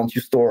amount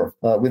you store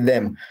with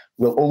them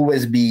will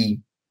always be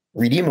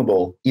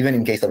redeemable, even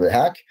in case of a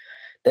hack,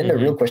 then the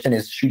real question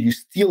is, should you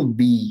still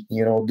be,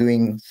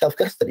 doing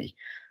self-custody?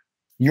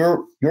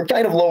 You're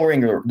kind of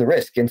lowering the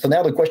risk. And so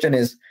now the question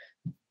is,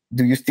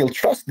 do you still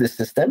trust this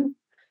system?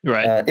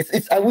 Right.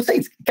 I would say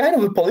it's kind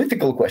of a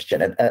political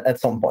question at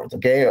some point.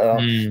 Okay.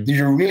 Do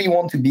you really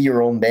want to be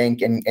your own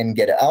bank and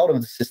get out of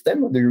the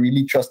system? Or do you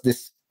really trust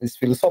this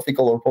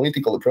philosophical or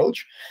political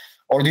approach?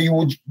 Or do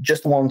you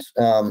just want,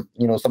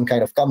 some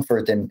kind of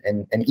comfort and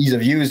ease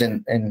of use,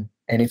 and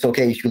it's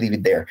okay if you leave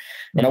it there?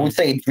 And I would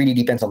say it really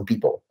depends on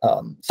people.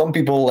 Some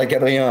people, like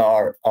Adrien,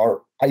 are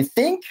I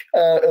think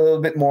a little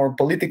bit more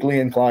politically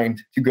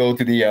inclined to go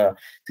to the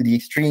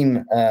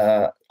extreme.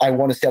 I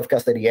want to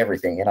self-custody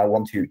everything, and I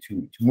want to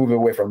move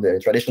away from the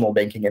traditional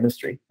banking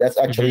industry. That's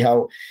actually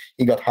how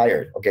he got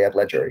hired. Okay, at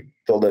Ledger, he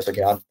told us,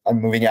 okay, I'm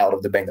moving out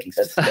of the banking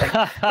system.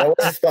 That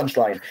was his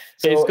punchline.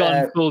 So he's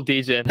gone full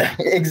DJ.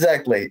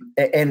 Exactly,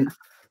 and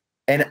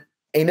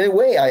in a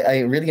way,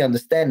 I really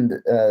understand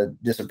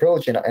this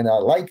approach, and I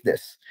like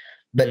this.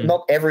 But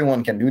not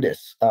everyone can do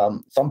this.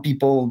 Some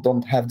people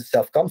don't have the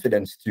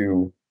self-confidence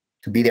to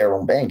be their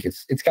own bank.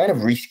 It's kind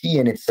of risky,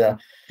 and it's I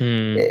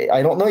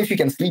don't know if you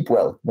can sleep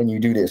well when you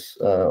do this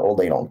all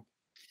day long.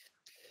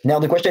 Now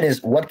the question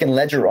is, what can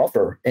Ledger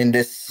offer in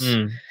this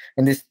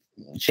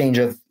change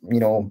of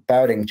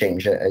paradigm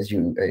change, as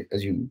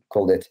you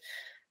called it?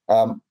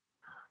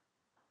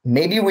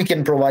 Maybe we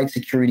can provide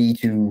security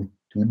to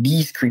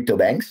these crypto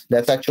banks.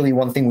 That's actually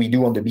one thing we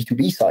do on the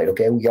B2B side.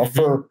 Okay, we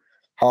offer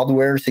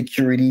hardware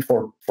security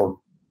for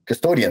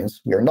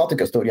custodians. We are not the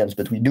custodians,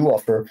 but we do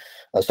offer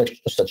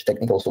such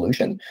technical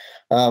solution.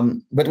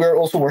 But we're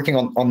also working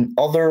on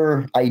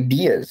other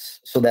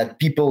ideas so that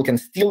people can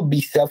still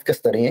be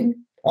self-custodying,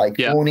 like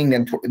owning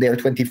their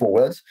 24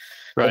 words,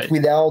 but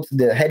without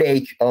the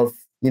headache of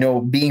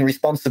being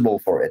responsible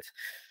for it.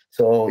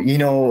 So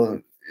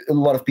a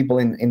lot of people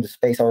in the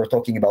space are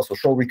talking about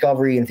social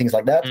recovery and things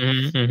like that.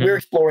 We're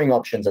exploring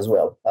options as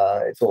well.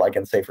 It's all I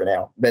can say for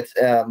now. But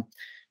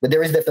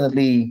there is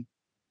definitely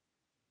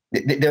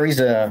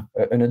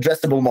an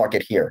addressable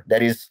market here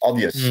that is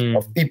obvious,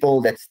 of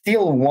people that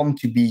still want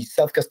to be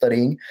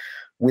self-custodying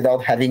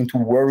without having to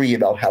worry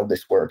about how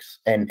this works,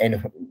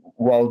 and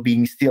while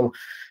being still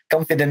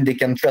confident they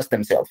can trust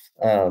themselves.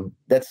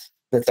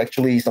 That's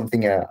actually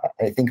something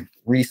I think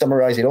really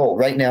summarize it all.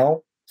 Right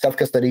now,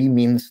 self-custody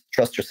means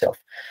trust yourself,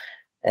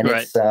 and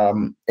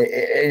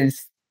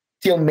it's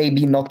still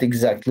maybe not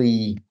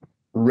exactly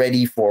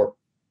ready for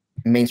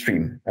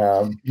mainstream.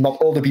 Not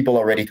all the people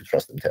are ready to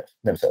trust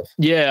themselves.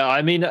 Yeah,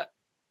 I mean,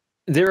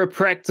 there are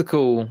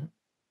practical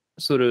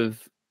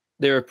limits,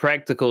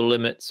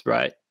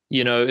 right?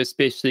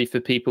 Especially for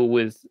people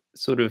with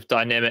sort of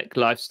dynamic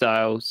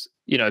lifestyles.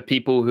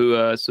 people who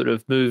are sort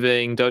of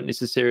moving, don't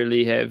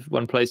necessarily have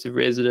one place of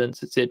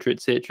residence,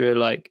 etc.,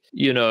 like,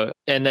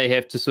 and they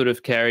have to sort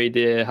of carry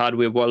their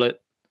hardware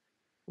wallet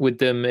with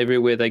them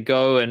everywhere they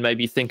go, and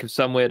maybe think of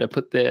somewhere to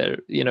put their,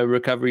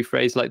 recovery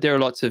phrase. Like, there are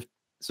lots of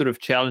sort of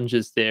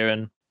challenges there.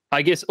 And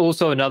I guess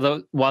also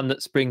another one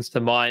that springs to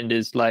mind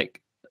is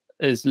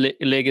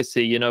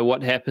legacy.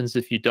 What happens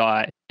if you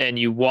die and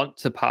you want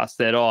to pass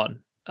that on?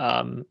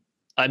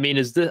 I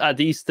mean, are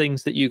these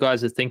things that you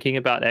guys are thinking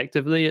about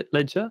actively at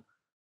Ledger?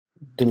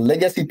 The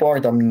legacy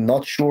part, I'm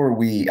not sure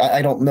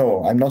I don't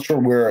know. I'm not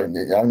sure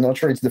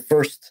it's the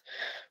first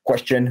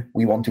question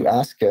we want to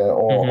ask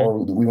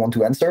or we want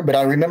to answer. But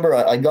I remember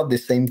I got the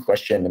same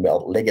question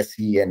about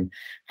legacy and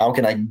how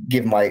can I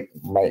give my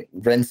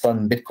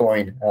grandson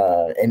Bitcoin,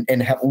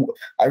 and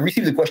I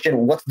received the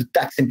question, what's the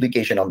tax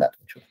implication on that?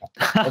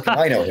 How can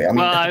I know? I mean,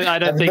 well, I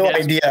don't have no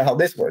idea how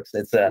this works.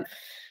 It's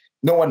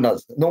no one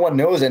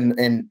knows,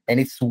 and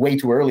it's way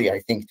too early, I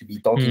think, to be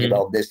talking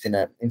about this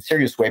in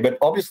serious way. But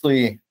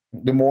obviously,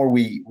 the more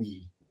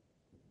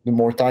the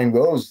more time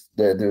goes,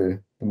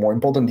 the more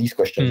important these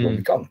questions will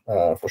become,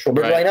 for sure.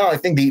 But right now, I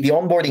think the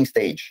onboarding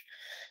stage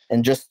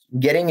and just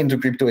getting into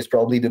crypto is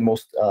probably the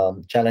most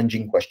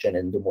challenging question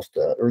and the most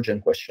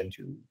urgent question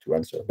to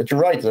answer. But you're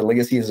right, the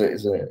legacy is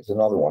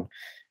another one.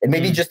 And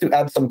maybe just to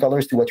add some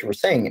colors to what you were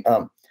saying,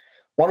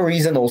 one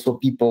reason also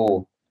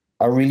people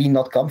are really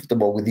not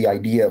comfortable with the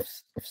idea of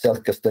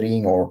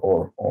self-custodying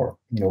or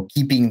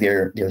keeping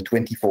their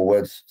 24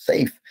 words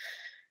safe.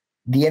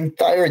 The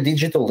entire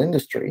digital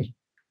industry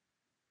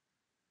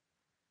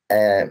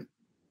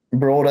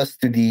brought us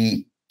to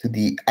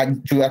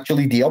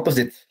actually the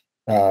opposite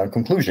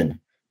conclusion.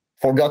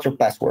 Forgot your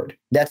password.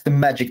 That's the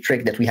magic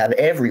trick that we have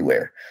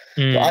everywhere.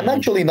 So I'm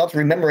actually not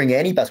remembering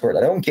any password.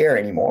 I don't care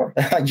anymore.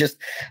 I just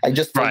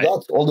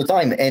forgot all the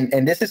time.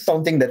 And this is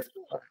something that,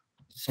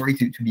 sorry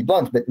to be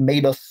blunt, but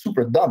made us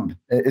super dumb.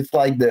 It's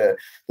like the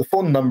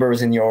phone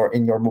numbers in your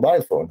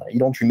mobile phone. You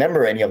don't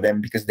remember any of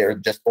them because they're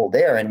just all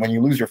there. And when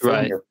you lose your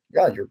phone, you're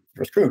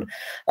screwed.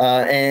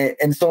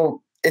 And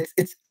so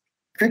it's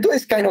crypto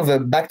is kind of a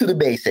back to the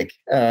basic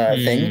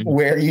thing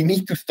where you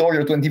need to store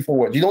your 24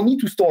 words. You don't need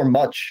to store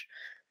much,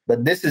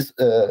 but this is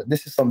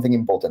something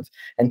important.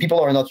 And people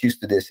are not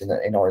used to this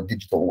in our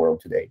digital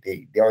world today.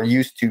 They are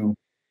used to.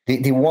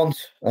 They want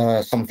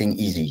something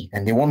easy,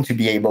 and they want to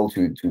be able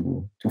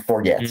to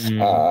forget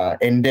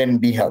and then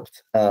be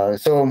helped.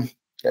 So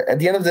at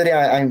the end of the day,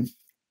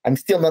 I'm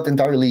still not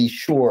entirely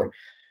sure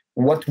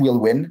what will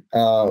win,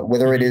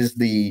 whether it is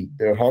the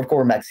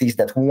hardcore maxis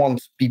that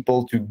want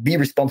people to be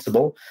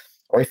responsible,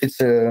 or if it's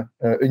a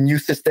new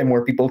system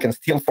where people can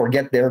still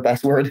forget their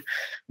password,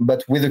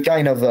 but with a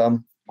kind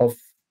of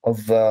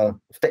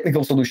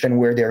technical solution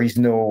where there is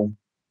no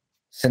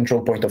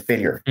central point of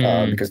failure,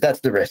 because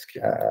that's the risk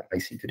I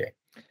see today.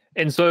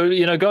 And so,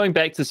 going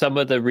back to some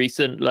of the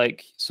recent,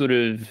 like, sort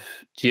of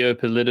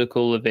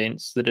geopolitical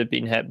events that have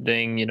been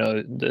happening,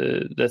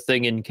 the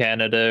thing in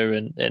Canada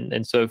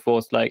and so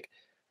forth, like,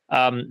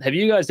 have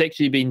you guys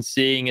actually been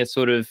seeing a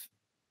sort of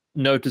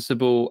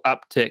noticeable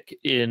uptick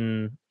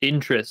in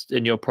interest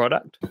in your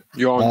product?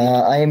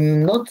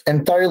 I'm not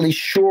entirely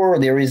sure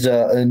there is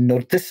a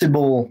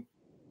noticeable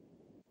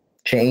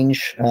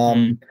change.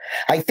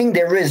 I think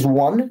there is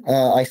one.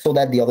 I saw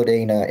that the other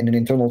day in an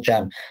internal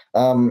chat.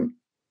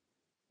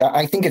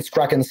 I think it's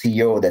Kraken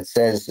CEO that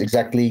says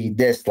exactly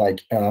this.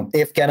 Like,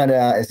 if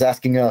Canada is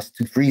asking us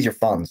to freeze your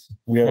funds,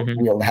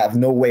 we'll have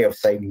no way of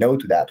saying no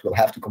to that. We'll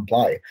have to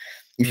comply.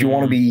 If you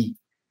want to be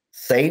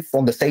safe,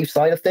 on the safe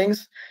side of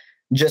things,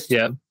 just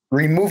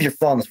remove your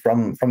funds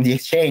from the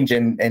exchange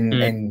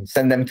and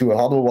send them to a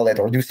hardware wallet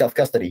or do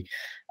self-custody.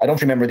 I don't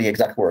remember the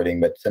exact wording,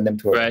 but send them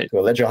to a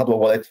Ledger hardware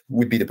wallet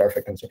would be the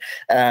perfect answer.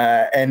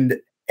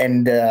 And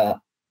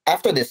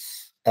after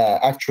this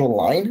actual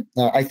line,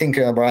 I think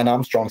Brian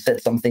Armstrong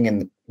said something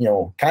in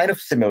kind of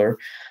similar.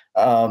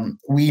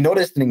 We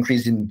noticed an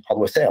increase in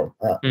hardware sale.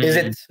 Is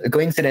it a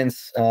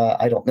coincidence?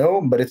 I don't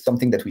know, but it's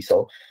something that we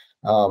saw.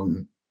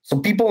 So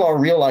people are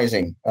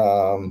realizing,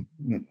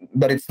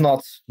 but it's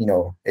not,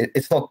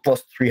 it's not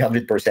plus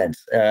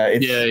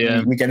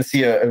 300%. We can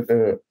see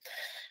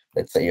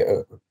let's say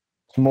a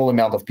small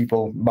amount of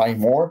people buying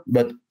more,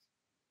 but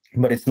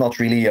it's not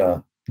really.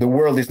 The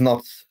world is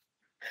not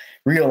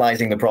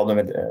realizing the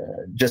problem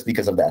just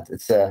because of that.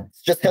 It's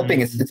just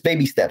helping. It's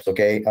baby steps.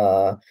 Okay.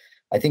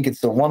 I think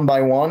it's a one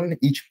by one.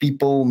 Each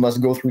people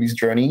must go through this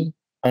journey,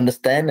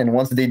 understand, and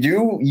once they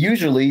do,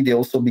 usually they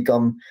also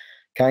become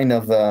kind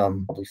of how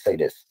do you say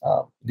this?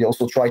 They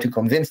also try to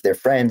convince their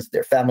friends,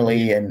 their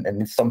family, and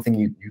it's something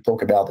you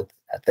talk about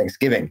at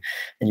Thanksgiving.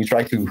 And you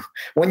try to,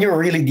 when you're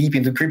really deep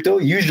into crypto,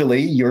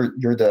 usually you're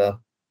the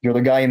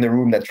guy in the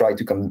room that try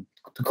to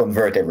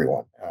convert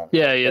everyone.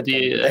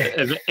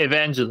 The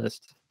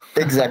evangelist.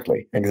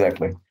 Exactly.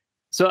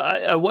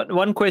 So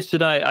one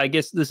question, I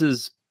guess this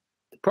is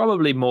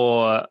probably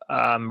more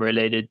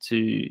related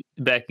to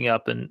backing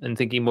up and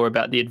thinking more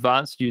about the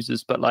advanced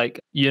users. But like,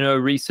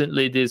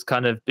 recently there's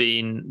kind of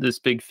been this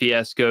big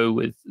fiasco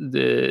with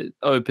the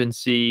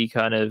OpenSea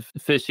kind of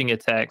phishing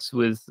attacks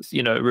with,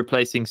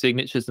 replacing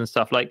signatures and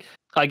stuff. Like,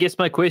 I guess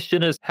my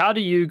question is, how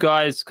do you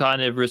guys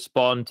kind of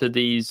respond to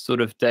these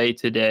sort of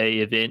day-to-day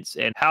events,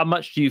 and how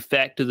much do you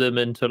factor them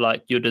into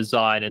like your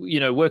design? And,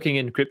 working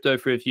in crypto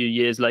for a few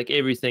years, like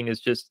everything is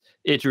just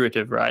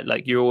iterative, right?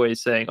 Like you're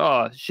always saying,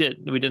 oh shit,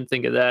 we didn't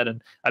think of that.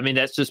 And I mean,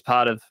 that's just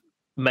part of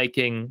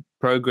making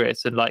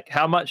progress. And like,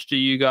 how much do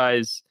you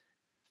guys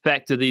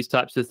factor these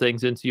types of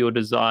things into your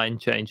design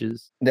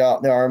changes?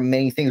 There are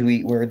many things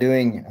we're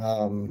doing.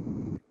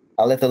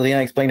 I'll let Adrien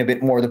explain a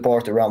bit more the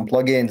part around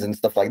plugins and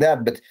stuff like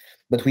that. But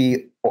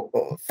we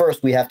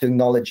first we have to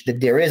acknowledge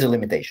that there is a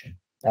limitation,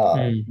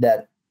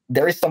 that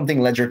there is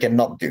something Ledger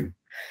cannot do,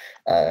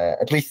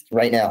 at least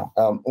right now.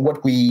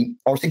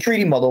 Our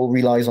security model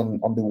relies on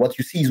the what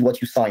you see is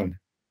what you sign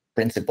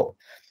principle.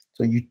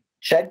 So you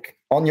check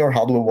on your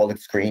hardware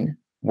wallet screen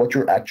what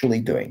you're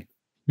actually doing.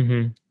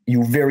 Mm-hmm.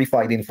 You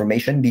verify the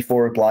information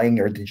before applying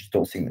your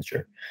digital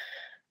signature.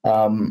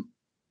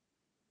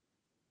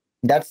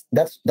 That's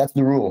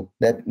the rule.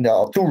 That there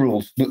are two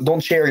rules.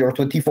 Don't share your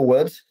 24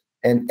 words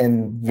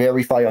and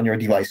verify on your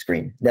device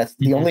screen. That's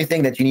the only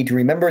thing that you need to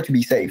remember to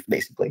be safe,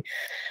 basically.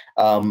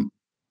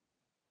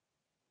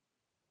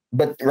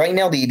 But right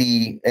now,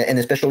 and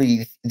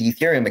especially the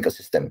Ethereum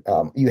ecosystem,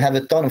 you have a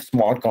ton of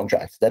smart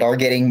contracts that are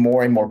getting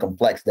more and more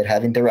complex, that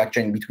have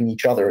interaction between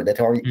each other, that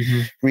are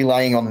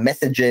relying on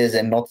messages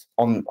and not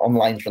on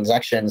online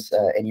transactions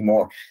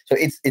anymore. So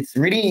it's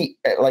really,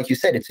 like you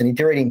said, it's an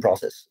iterating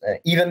process.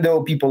 Even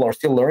though people are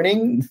still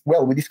learning,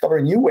 well, we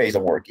discover new ways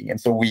of working, and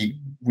so we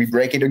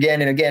break it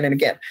again and again and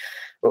again.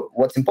 But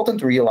what's important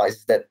to realize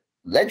is that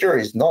Ledger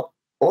is not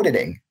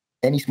auditing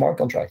any smart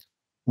contract.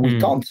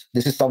 We can't.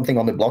 This is something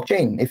on the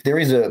blockchain. If there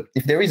is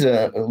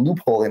a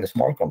loophole in a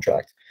smart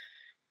contract,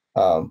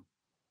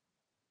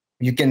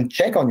 you can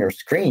check on your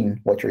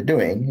screen what you're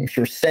doing. If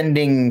you're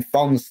sending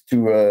funds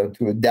to a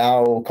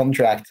DAO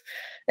contract,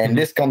 and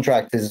this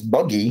contract is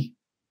buggy,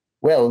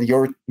 well,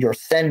 your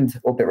send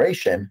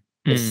operation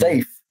is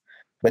safe,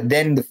 but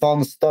then the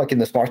funds stuck in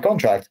the smart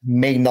contract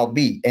may not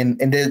be, and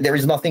there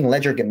is nothing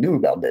Ledger can do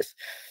about this.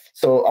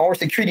 So our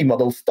security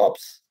model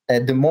stops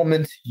at the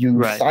moment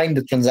you sign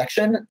the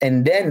transaction,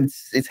 and then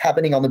it's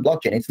happening on the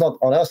blockchain. It's not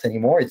on us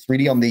anymore. It's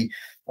really on the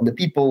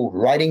people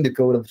writing the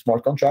code of the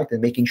smart contract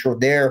and making sure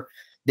their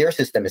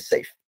system is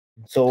safe.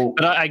 So,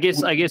 but I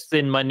guess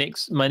then my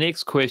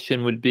next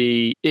question would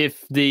be,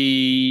 if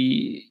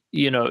the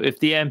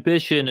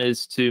ambition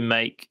is to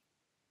make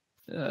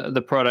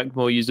the product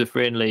more user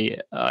friendly,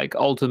 like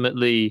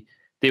ultimately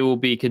there will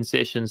be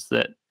concessions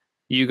that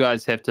you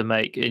guys have to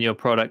make in your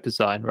product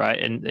design,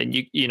 right? And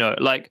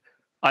like,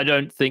 I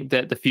don't think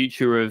that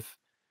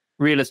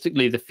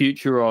realistically the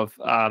future of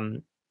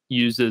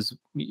users,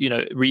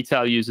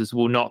 retail users,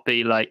 will not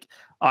be like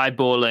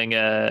eyeballing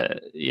a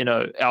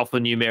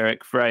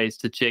alphanumeric phrase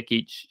to check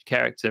each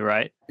character,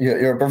 right?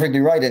 You're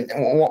perfectly right. And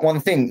one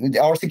thing,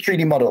 our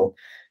security model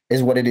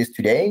is what it is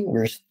today.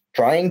 We're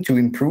trying to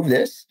improve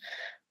this,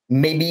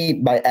 maybe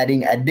by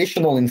adding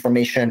additional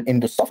information in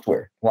the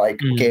software. Like,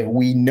 okay,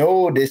 we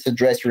know this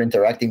address you're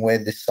interacting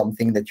with is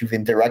something that you've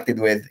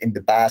interacted with in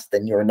the past,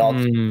 and you're not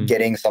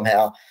getting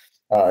somehow,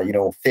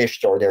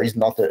 phished, or there is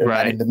not a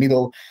man in the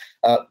middle.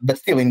 But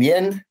still, in the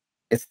end,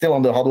 it's still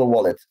on the hardware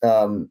wallet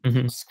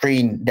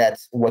screen.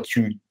 That's what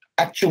you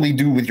actually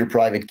do with your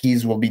private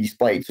keys will be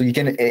displayed. So you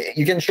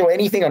can show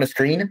anything on a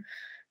screen.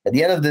 At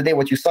the end of the day,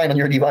 what you sign on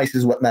your device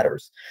is what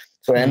matters.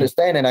 So I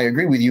understand, and I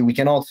agree with you. We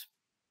cannot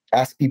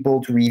ask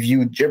people to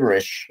review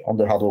gibberish on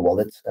the hardware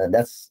wallet.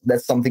 That's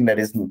something that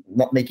is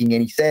not making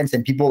any sense,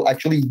 and people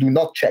actually do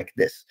not check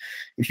this.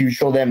 If you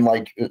show them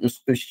like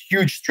a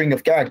huge string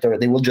of character,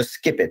 they will just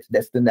skip it.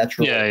 That's the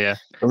natural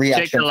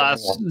reaction.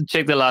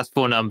 Check the last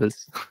four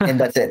numbers, and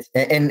that's it.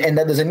 And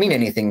that doesn't mean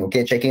anything.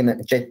 Okay,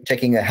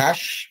 checking a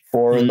hash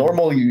for a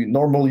normal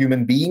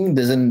human being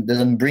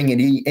doesn't bring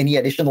any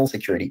additional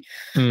security.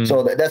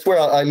 So that's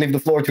where I leave the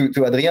floor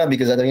to Adrien,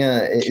 because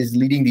Adrien is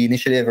leading the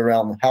initiative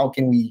around how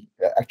can we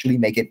actually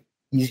make it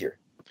easier.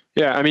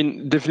 Yeah, I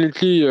mean,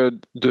 definitely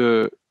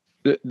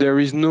there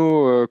is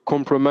no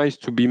compromise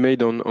to be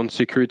made on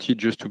security.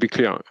 Just to be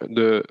clear,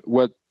 the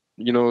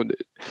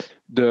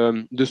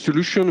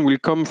solution will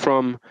come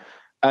from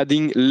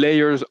adding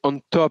layers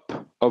on top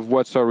of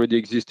what's already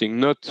existing,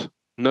 not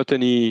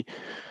any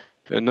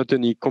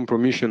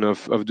compromission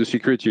of the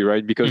security,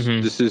 right? Because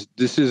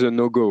this is a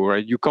no-go,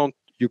 right? You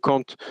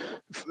can't.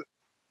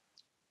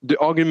 The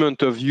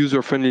argument of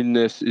user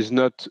friendliness is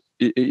not.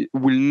 It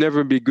will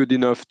never be good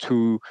enough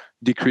to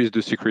decrease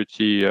the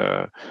security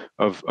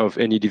of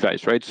any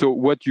device, right? So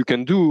what you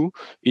can do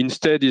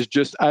instead is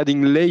just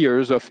adding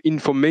layers of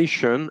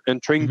information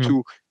and trying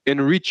to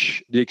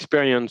enrich the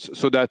experience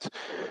so that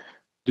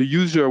the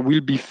user will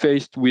be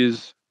faced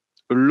with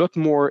a lot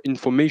more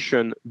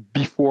information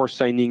before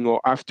signing or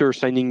after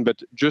signing,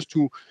 but just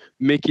to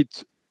make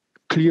it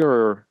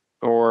clearer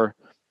or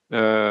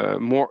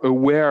more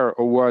aware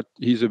of what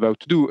he's about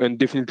to do. And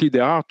definitely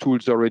there are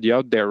tools already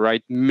out there,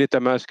 right?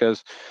 MetaMask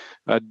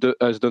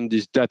has done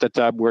this data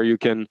tab where you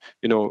can,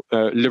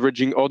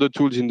 leveraging other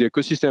tools in the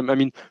ecosystem. I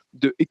mean,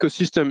 the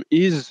ecosystem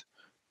is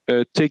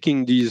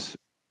taking these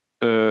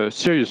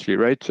seriously,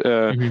 right?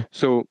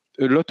 So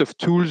a lot of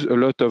tools, a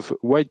lot of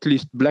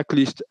whitelist,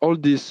 blacklist, all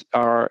these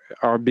are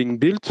being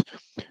built.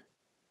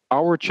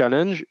 Our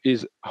challenge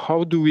is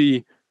how do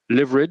we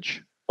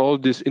leverage all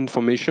this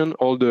information,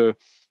 all the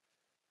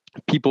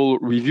people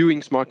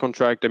reviewing smart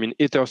contract. I mean,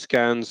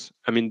 Etherscans,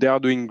 I mean, they are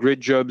doing great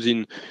jobs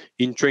in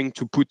trying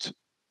to put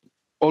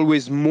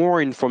always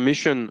more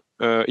information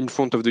in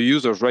front of the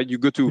users, right? You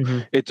go to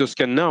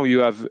Etherscan now, you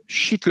have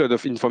shitload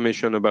of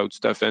information about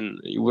stuff, and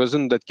it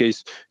wasn't that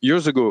case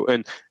years ago.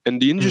 And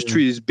the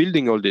industry is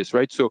building all this,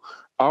 right? So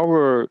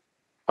our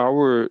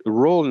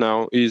role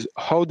now is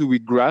how do we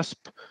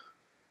grasp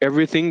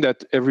everything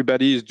that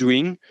everybody is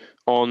doing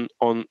on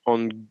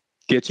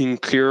getting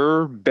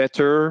clearer,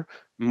 better,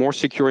 more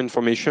secure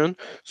information,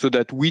 so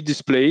that we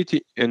display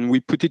it and we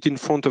put it in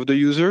front of the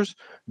users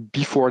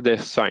before they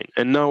sign.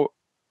 And now,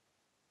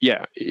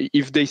 yeah,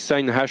 if they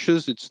sign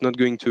hashes, it's not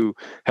going to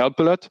help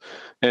a lot.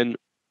 And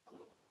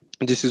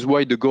this is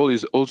why the goal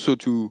is also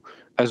to,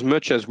 as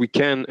much as we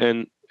can,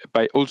 and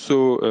by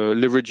also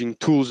leveraging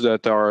tools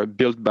that are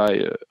built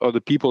by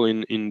other people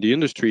in the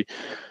industry,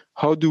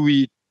 how do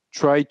we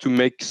try to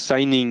make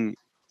signing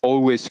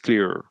always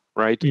clear,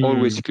 right?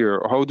 Always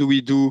clear. How do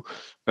we do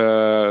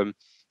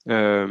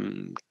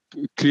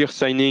clear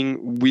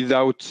signing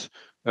without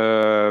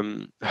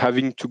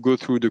having to go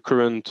through the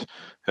current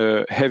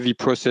heavy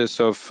process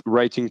of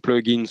writing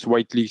plugins,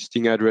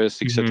 whitelisting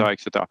address, etc.,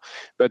 etc.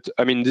 But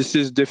I mean, this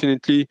is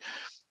definitely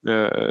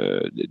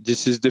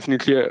this is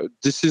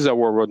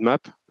our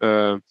roadmap.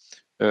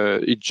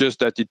 It's just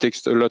that it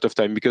takes a lot of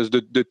time because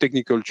the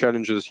technical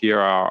challenges here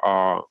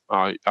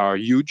are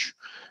huge,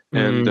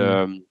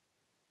 and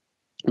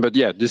but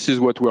yeah, this is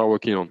what we are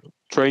working on,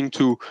 trying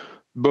to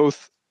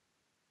both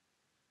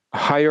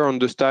higher on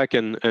the stack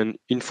and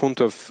in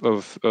front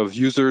of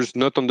users,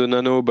 not on the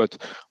Nano, but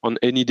on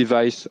any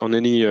device, on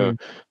any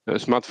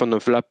smartphone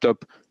or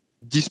laptop,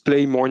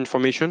 display more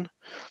information,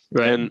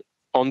 right. And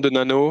on the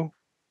Nano,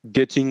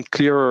 getting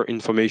clearer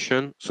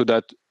information, so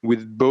that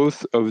with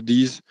both of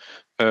these,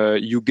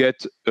 you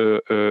get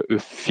a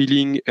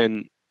feeling,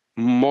 and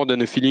more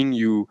than a feeling,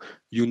 you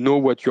know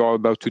what you are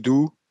about to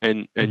do,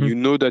 and you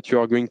know that you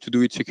are going to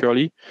do it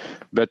securely.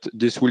 But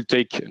this will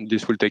take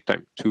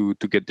time to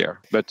get there.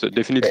 But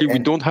definitely, we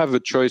don't have a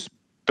choice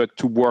but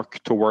to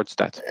work towards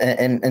that.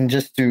 And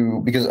just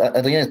to, because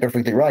Adrien is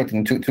perfectly right,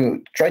 and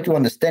to try to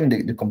understand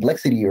the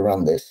complexity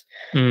around this.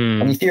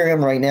 On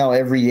Ethereum right now,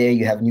 every day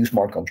you have new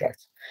smart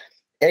contracts.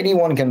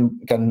 Anyone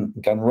can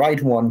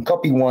write one,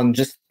 copy one,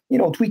 just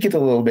tweak it a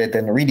little bit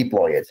and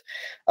redeploy it.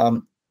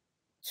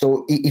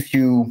 So if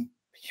you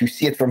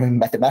see it from a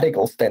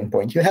mathematical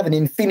standpoint, you have an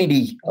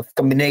infinity of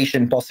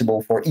combination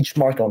possible for each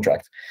smart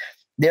contract.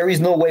 There is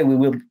no way we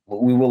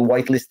will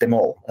whitelist them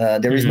all.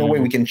 There is no way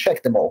we can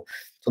check them all.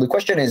 So the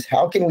question is,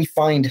 how can we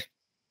find,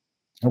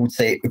 I would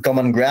say, a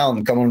common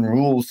ground, common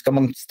rules,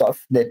 common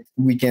stuff that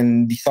we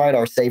can decide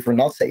are safe or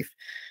not safe?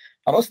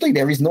 Honestly,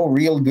 there is no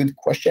real good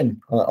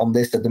question on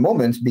this at the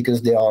moment,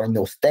 because there are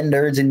no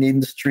standards in the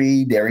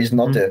industry. There is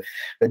not a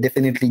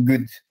definitely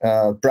good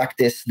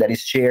practice that is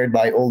shared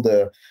by all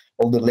the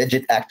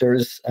legit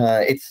actors.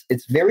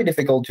 It's very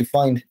difficult to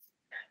find.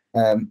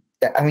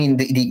 I mean,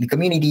 the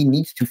community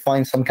needs to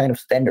find some kind of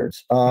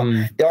standards.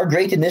 There are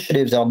great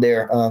initiatives out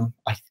there.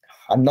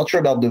 I'm not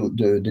sure about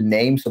the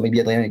name, so maybe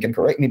Adrien, you can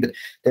correct me. But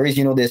there is,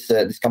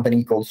 this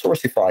company called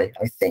Sourcify,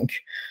 I think,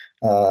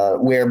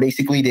 where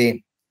basically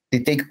they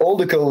take all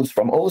the codes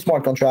from all the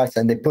smart contracts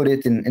and they put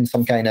it in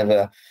some kind of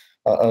a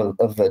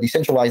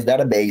decentralized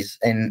database.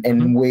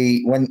 And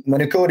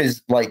when a code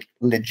is like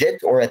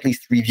legit, or at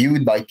least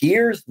reviewed by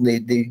peers,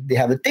 they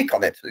have a tick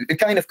on it. A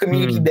kind of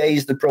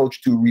community-based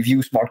approach to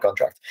review smart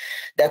contracts.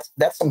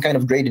 That's some kind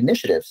of great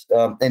initiatives.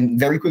 And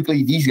very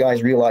quickly, these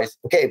guys realize,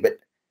 okay, but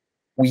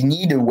we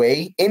need a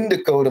way in the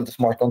code of the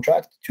smart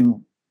contract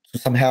to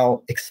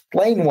somehow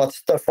explain what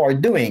stuff are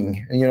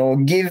doing.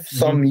 Give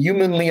some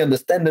humanly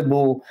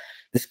understandable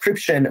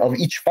description of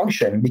each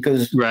function,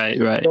 because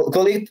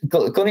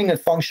calling a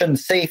function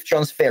safe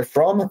transfer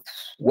from,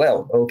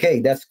 well, okay,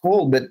 that's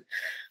cool, but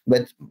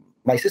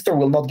my sister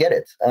will not get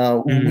it.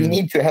 We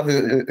need to have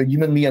a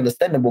humanly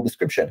understandable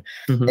description.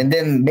 And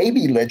then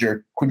maybe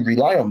Ledger could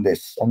rely on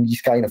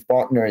these kind of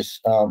partners.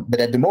 But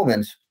at the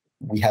moment,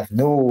 we have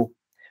no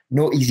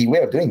easy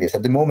way of doing this.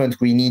 At the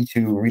moment, we need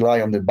to rely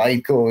on the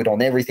bytecode,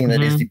 on everything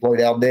that is deployed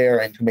out there,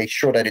 and to make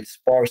sure that it's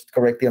parsed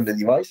correctly on the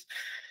device.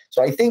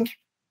 So I think,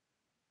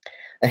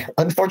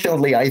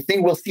 unfortunately,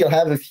 we'll still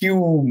have a few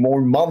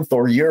more months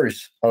or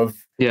years of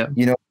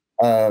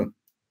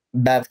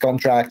bad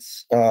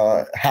contracts,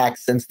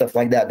 hacks, and stuff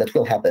like that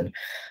will happen.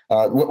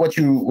 What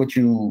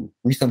you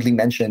recently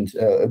mentioned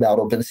about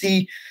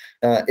OpenSea,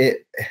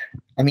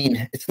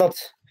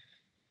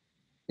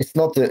 it's it's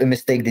not a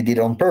mistake they did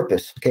on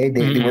purpose. Okay,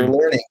 they were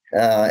learning,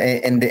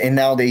 and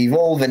now they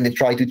evolve and they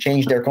try to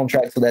change their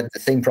contract so that the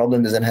same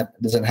problem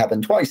doesn't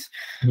happen twice.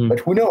 But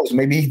who knows?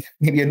 Maybe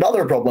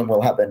another problem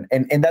will happen,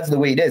 and that's the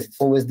way it is.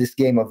 It's always this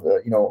game of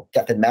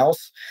cat and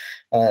mouse.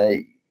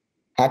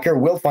 Hacker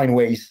will find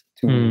ways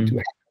to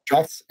hack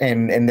contracts,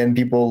 and then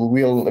people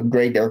will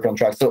upgrade their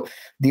contracts. So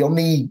the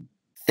only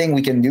thing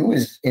we can do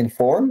is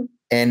inform,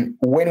 and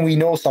when we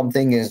know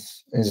something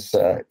is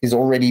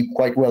already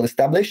quite well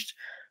established,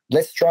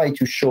 let's try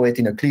to show it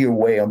in a clear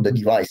way on the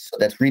device so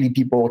that really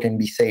people can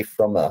be safe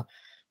from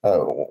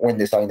when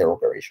they sign their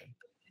operation.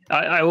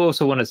 I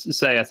also want to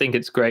say I think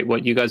it's great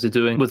what you guys are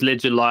doing with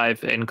Ledger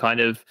Live and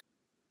kind of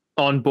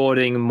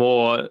onboarding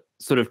more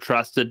sort of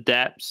trusted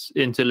dApps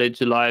into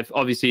Ledger Live.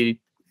 Obviously,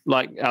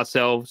 like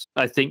ourselves,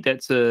 I think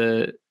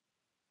that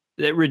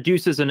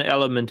reduces an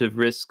element of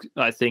risk,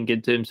 I think,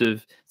 in terms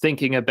of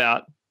thinking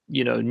about,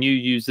 new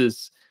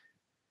users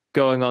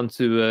going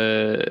onto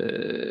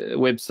a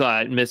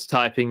website,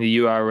 mistyping the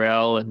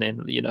URL, and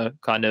then,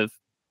 kind of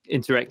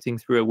interacting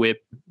through a web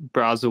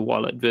browser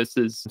wallet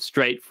versus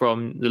straight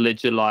from the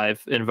Ledger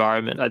Live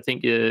environment. I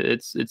think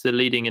it's a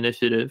leading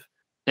initiative.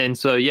 And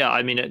so, yeah,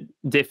 I mean, I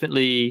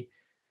definitely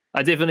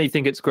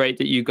think it's great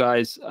that you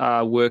guys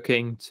are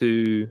working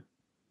to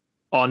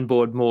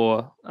onboard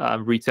more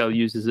retail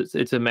users.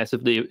 It's a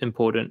massively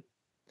important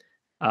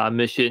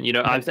mission.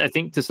 I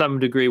think to some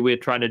degree we're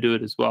trying to do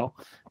it as well,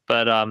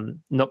 but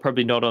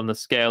probably not on the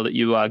scale that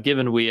you are,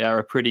 given we are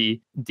a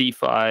pretty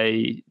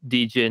DeFi,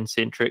 degen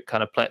centric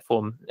kind of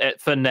platform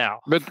for now.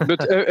 But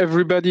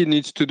everybody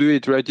needs to do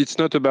it, right? It's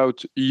not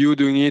about you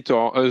doing it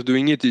or us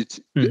doing it.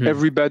 It's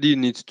everybody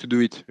needs to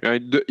do it,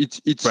 right?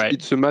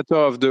 It's a matter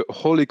of the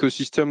whole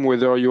ecosystem,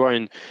 whether you are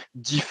in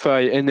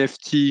DeFi,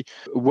 NFT,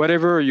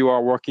 whatever you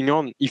are working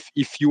on.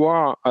 If you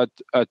are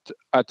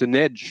at an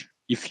edge,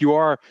 if you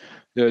are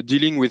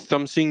dealing with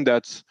something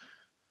that's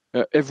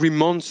every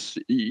month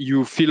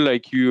you feel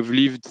like you have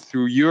lived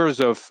through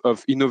years of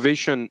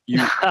innovation,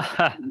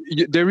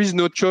 there is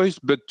no choice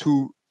but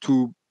to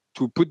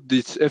put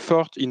this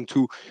effort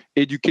into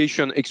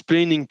education,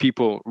 explaining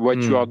people what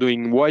you are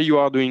doing, why you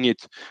are doing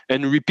it,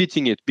 and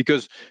repeating it,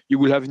 because you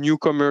will have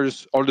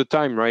newcomers all the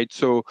time, right?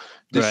 So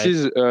this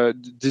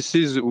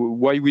is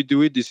why we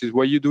do it, this is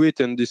why you do it,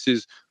 and this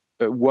is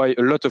why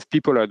a lot of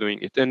people are doing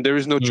it, and there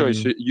is no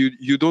choice.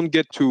 You don't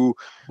get to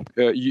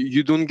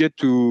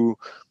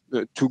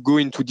to go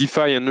into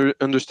DeFi and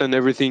understand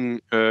everything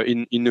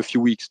in a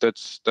few weeks.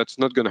 That's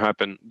not going to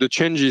happen. The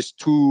change is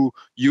too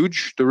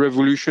huge. The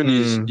revolution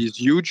is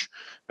huge.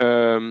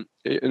 Time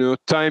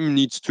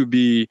needs to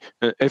be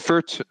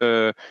effort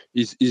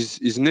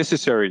is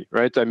necessary,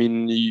 right? I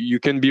mean, you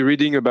can be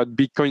reading about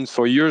Bitcoins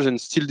for years and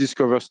still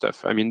discover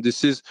stuff. I mean,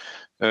 this is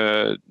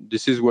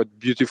what's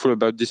beautiful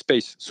about this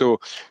space. So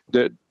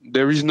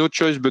there is no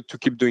choice but to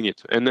keep doing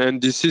it,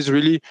 and this is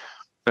really.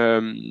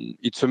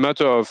 It's a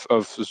matter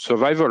of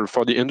survival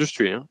for the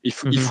industry.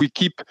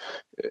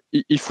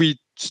 If we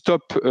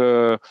stop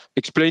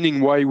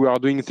explaining why we are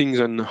doing things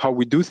and how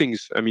we do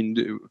things, I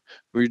mean,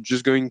 we're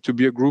just going to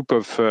be a group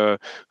of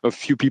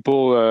few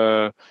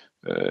people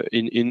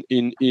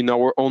in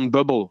our own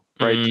bubble,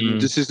 right?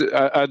 This is.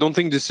 I don't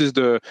think this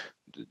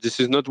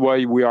is not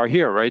why we are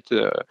here, right?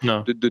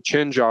 No. The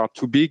change are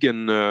too big,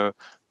 and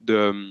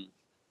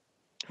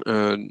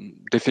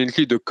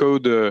definitely the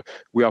code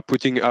we are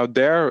putting out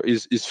there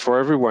is for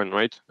everyone,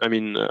 right? I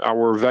mean,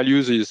 our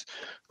values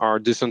are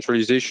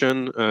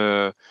decentralization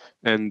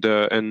and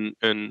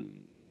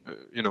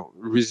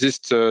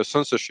resist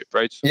censorship,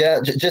 right? Yeah,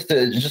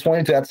 just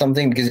wanted to add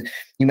something, because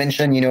you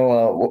mentioned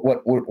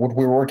what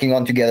we're working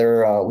on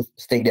together with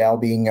Stake DAO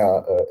being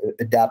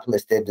a dApp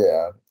listed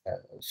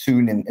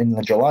soon in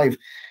Ledger Live.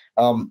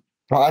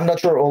 I'm not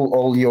sure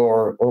all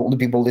the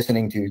people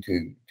listening to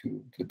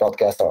the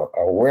podcast are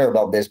aware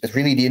about this, but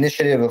really the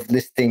initiative of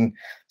listing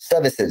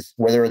services,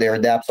 whether they're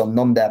dApps or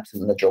non-dApps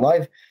in Ledger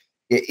Live,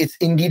 it's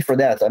indeed for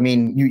that. I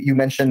mean, you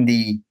mentioned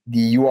the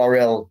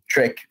URL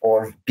trick,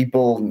 or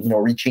people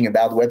reaching a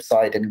bad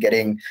website and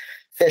getting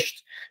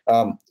phished.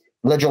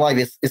 Ledger Live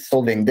is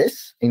solving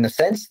this in a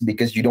sense,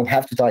 because you don't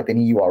have to type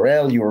any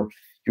URL. You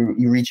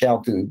reach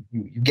out to,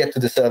 you get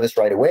to the service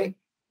right away.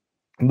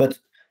 But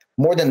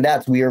more than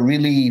that, we are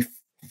really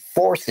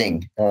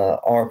forcing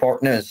our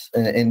partners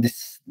in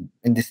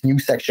this new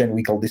section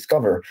we call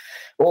Discover.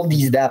 All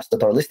these dApps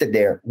that are listed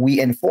there, we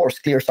enforce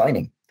clear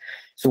signing.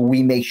 So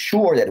we make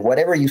sure that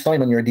whatever you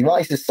sign on your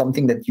device is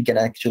something that you can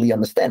actually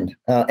understand,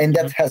 and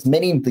that has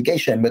many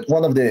implications. But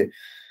one of the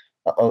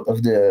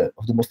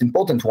most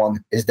important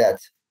one is that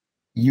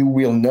you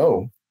will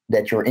know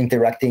that you're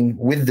interacting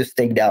with the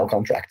Stake DAO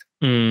contract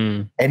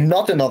and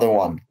not another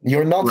one.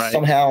 You're not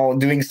somehow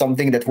doing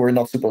something that were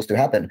not supposed to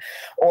happen.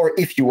 Or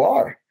if you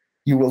are,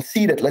 you will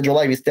see that Ledger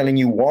Live is telling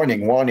you,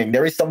 warning,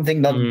 there is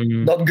something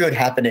not good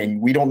happening.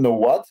 We don't know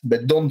what,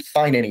 but don't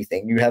sign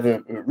anything. You have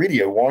a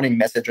warning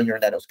message on your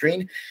nano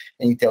screen,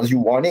 and it tells you,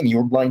 warning,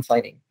 you're blind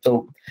signing.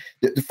 So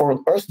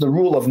for us, the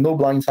rule of no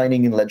blind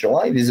signing in Ledger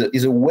Live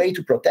is a way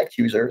to protect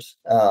users.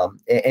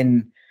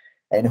 And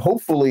and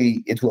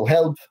hopefully it will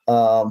help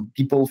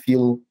people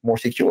feel more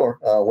secure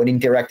when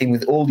interacting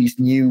with all these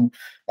new,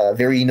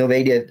 very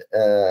innovative,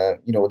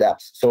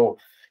 dApps. So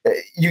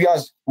you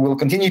guys will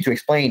continue to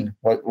explain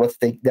what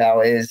Stake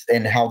DAO is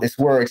and how this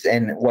works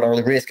and what are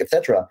the risks,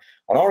 etc.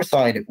 On our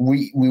side,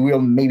 we will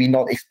maybe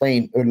not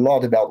explain a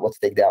lot about what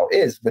Stake DAO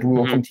is, but we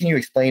will continue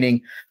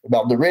explaining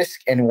about the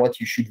risk and what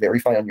you should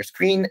verify on your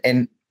screen.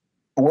 And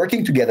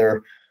working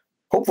together,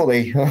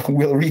 hopefully,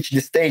 we'll reach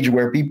the stage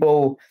where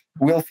people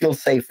will feel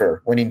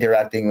safer when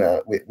interacting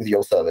with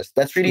your service.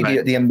 That's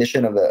really the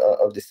ambition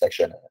of this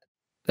section.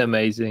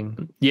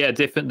 Amazing. Yeah,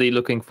 definitely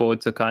looking forward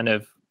to kind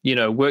of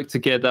work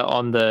together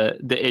on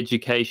the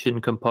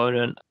education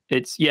component.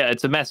 It's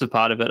a massive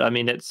part of it. I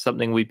mean, it's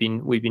something we've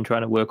been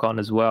trying to work on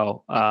as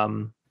well.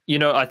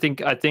 I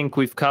think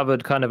we've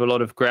covered kind of a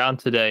lot of ground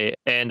today,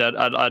 and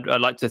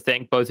I'd like to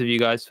thank both of you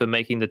guys for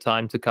making the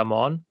time to come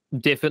on.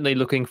 Definitely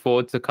looking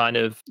forward to kind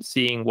of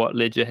seeing what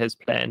Ledger has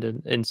planned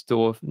in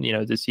store,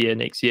 this year,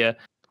 next year.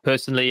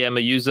 Personally, I'm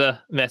a user,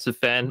 massive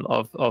fan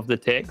of the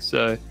tech.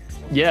 So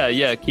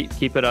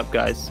keep it up,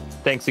 guys.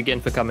 Thanks again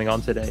for coming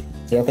on today.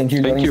 Yeah, thank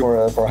you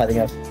for having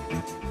us.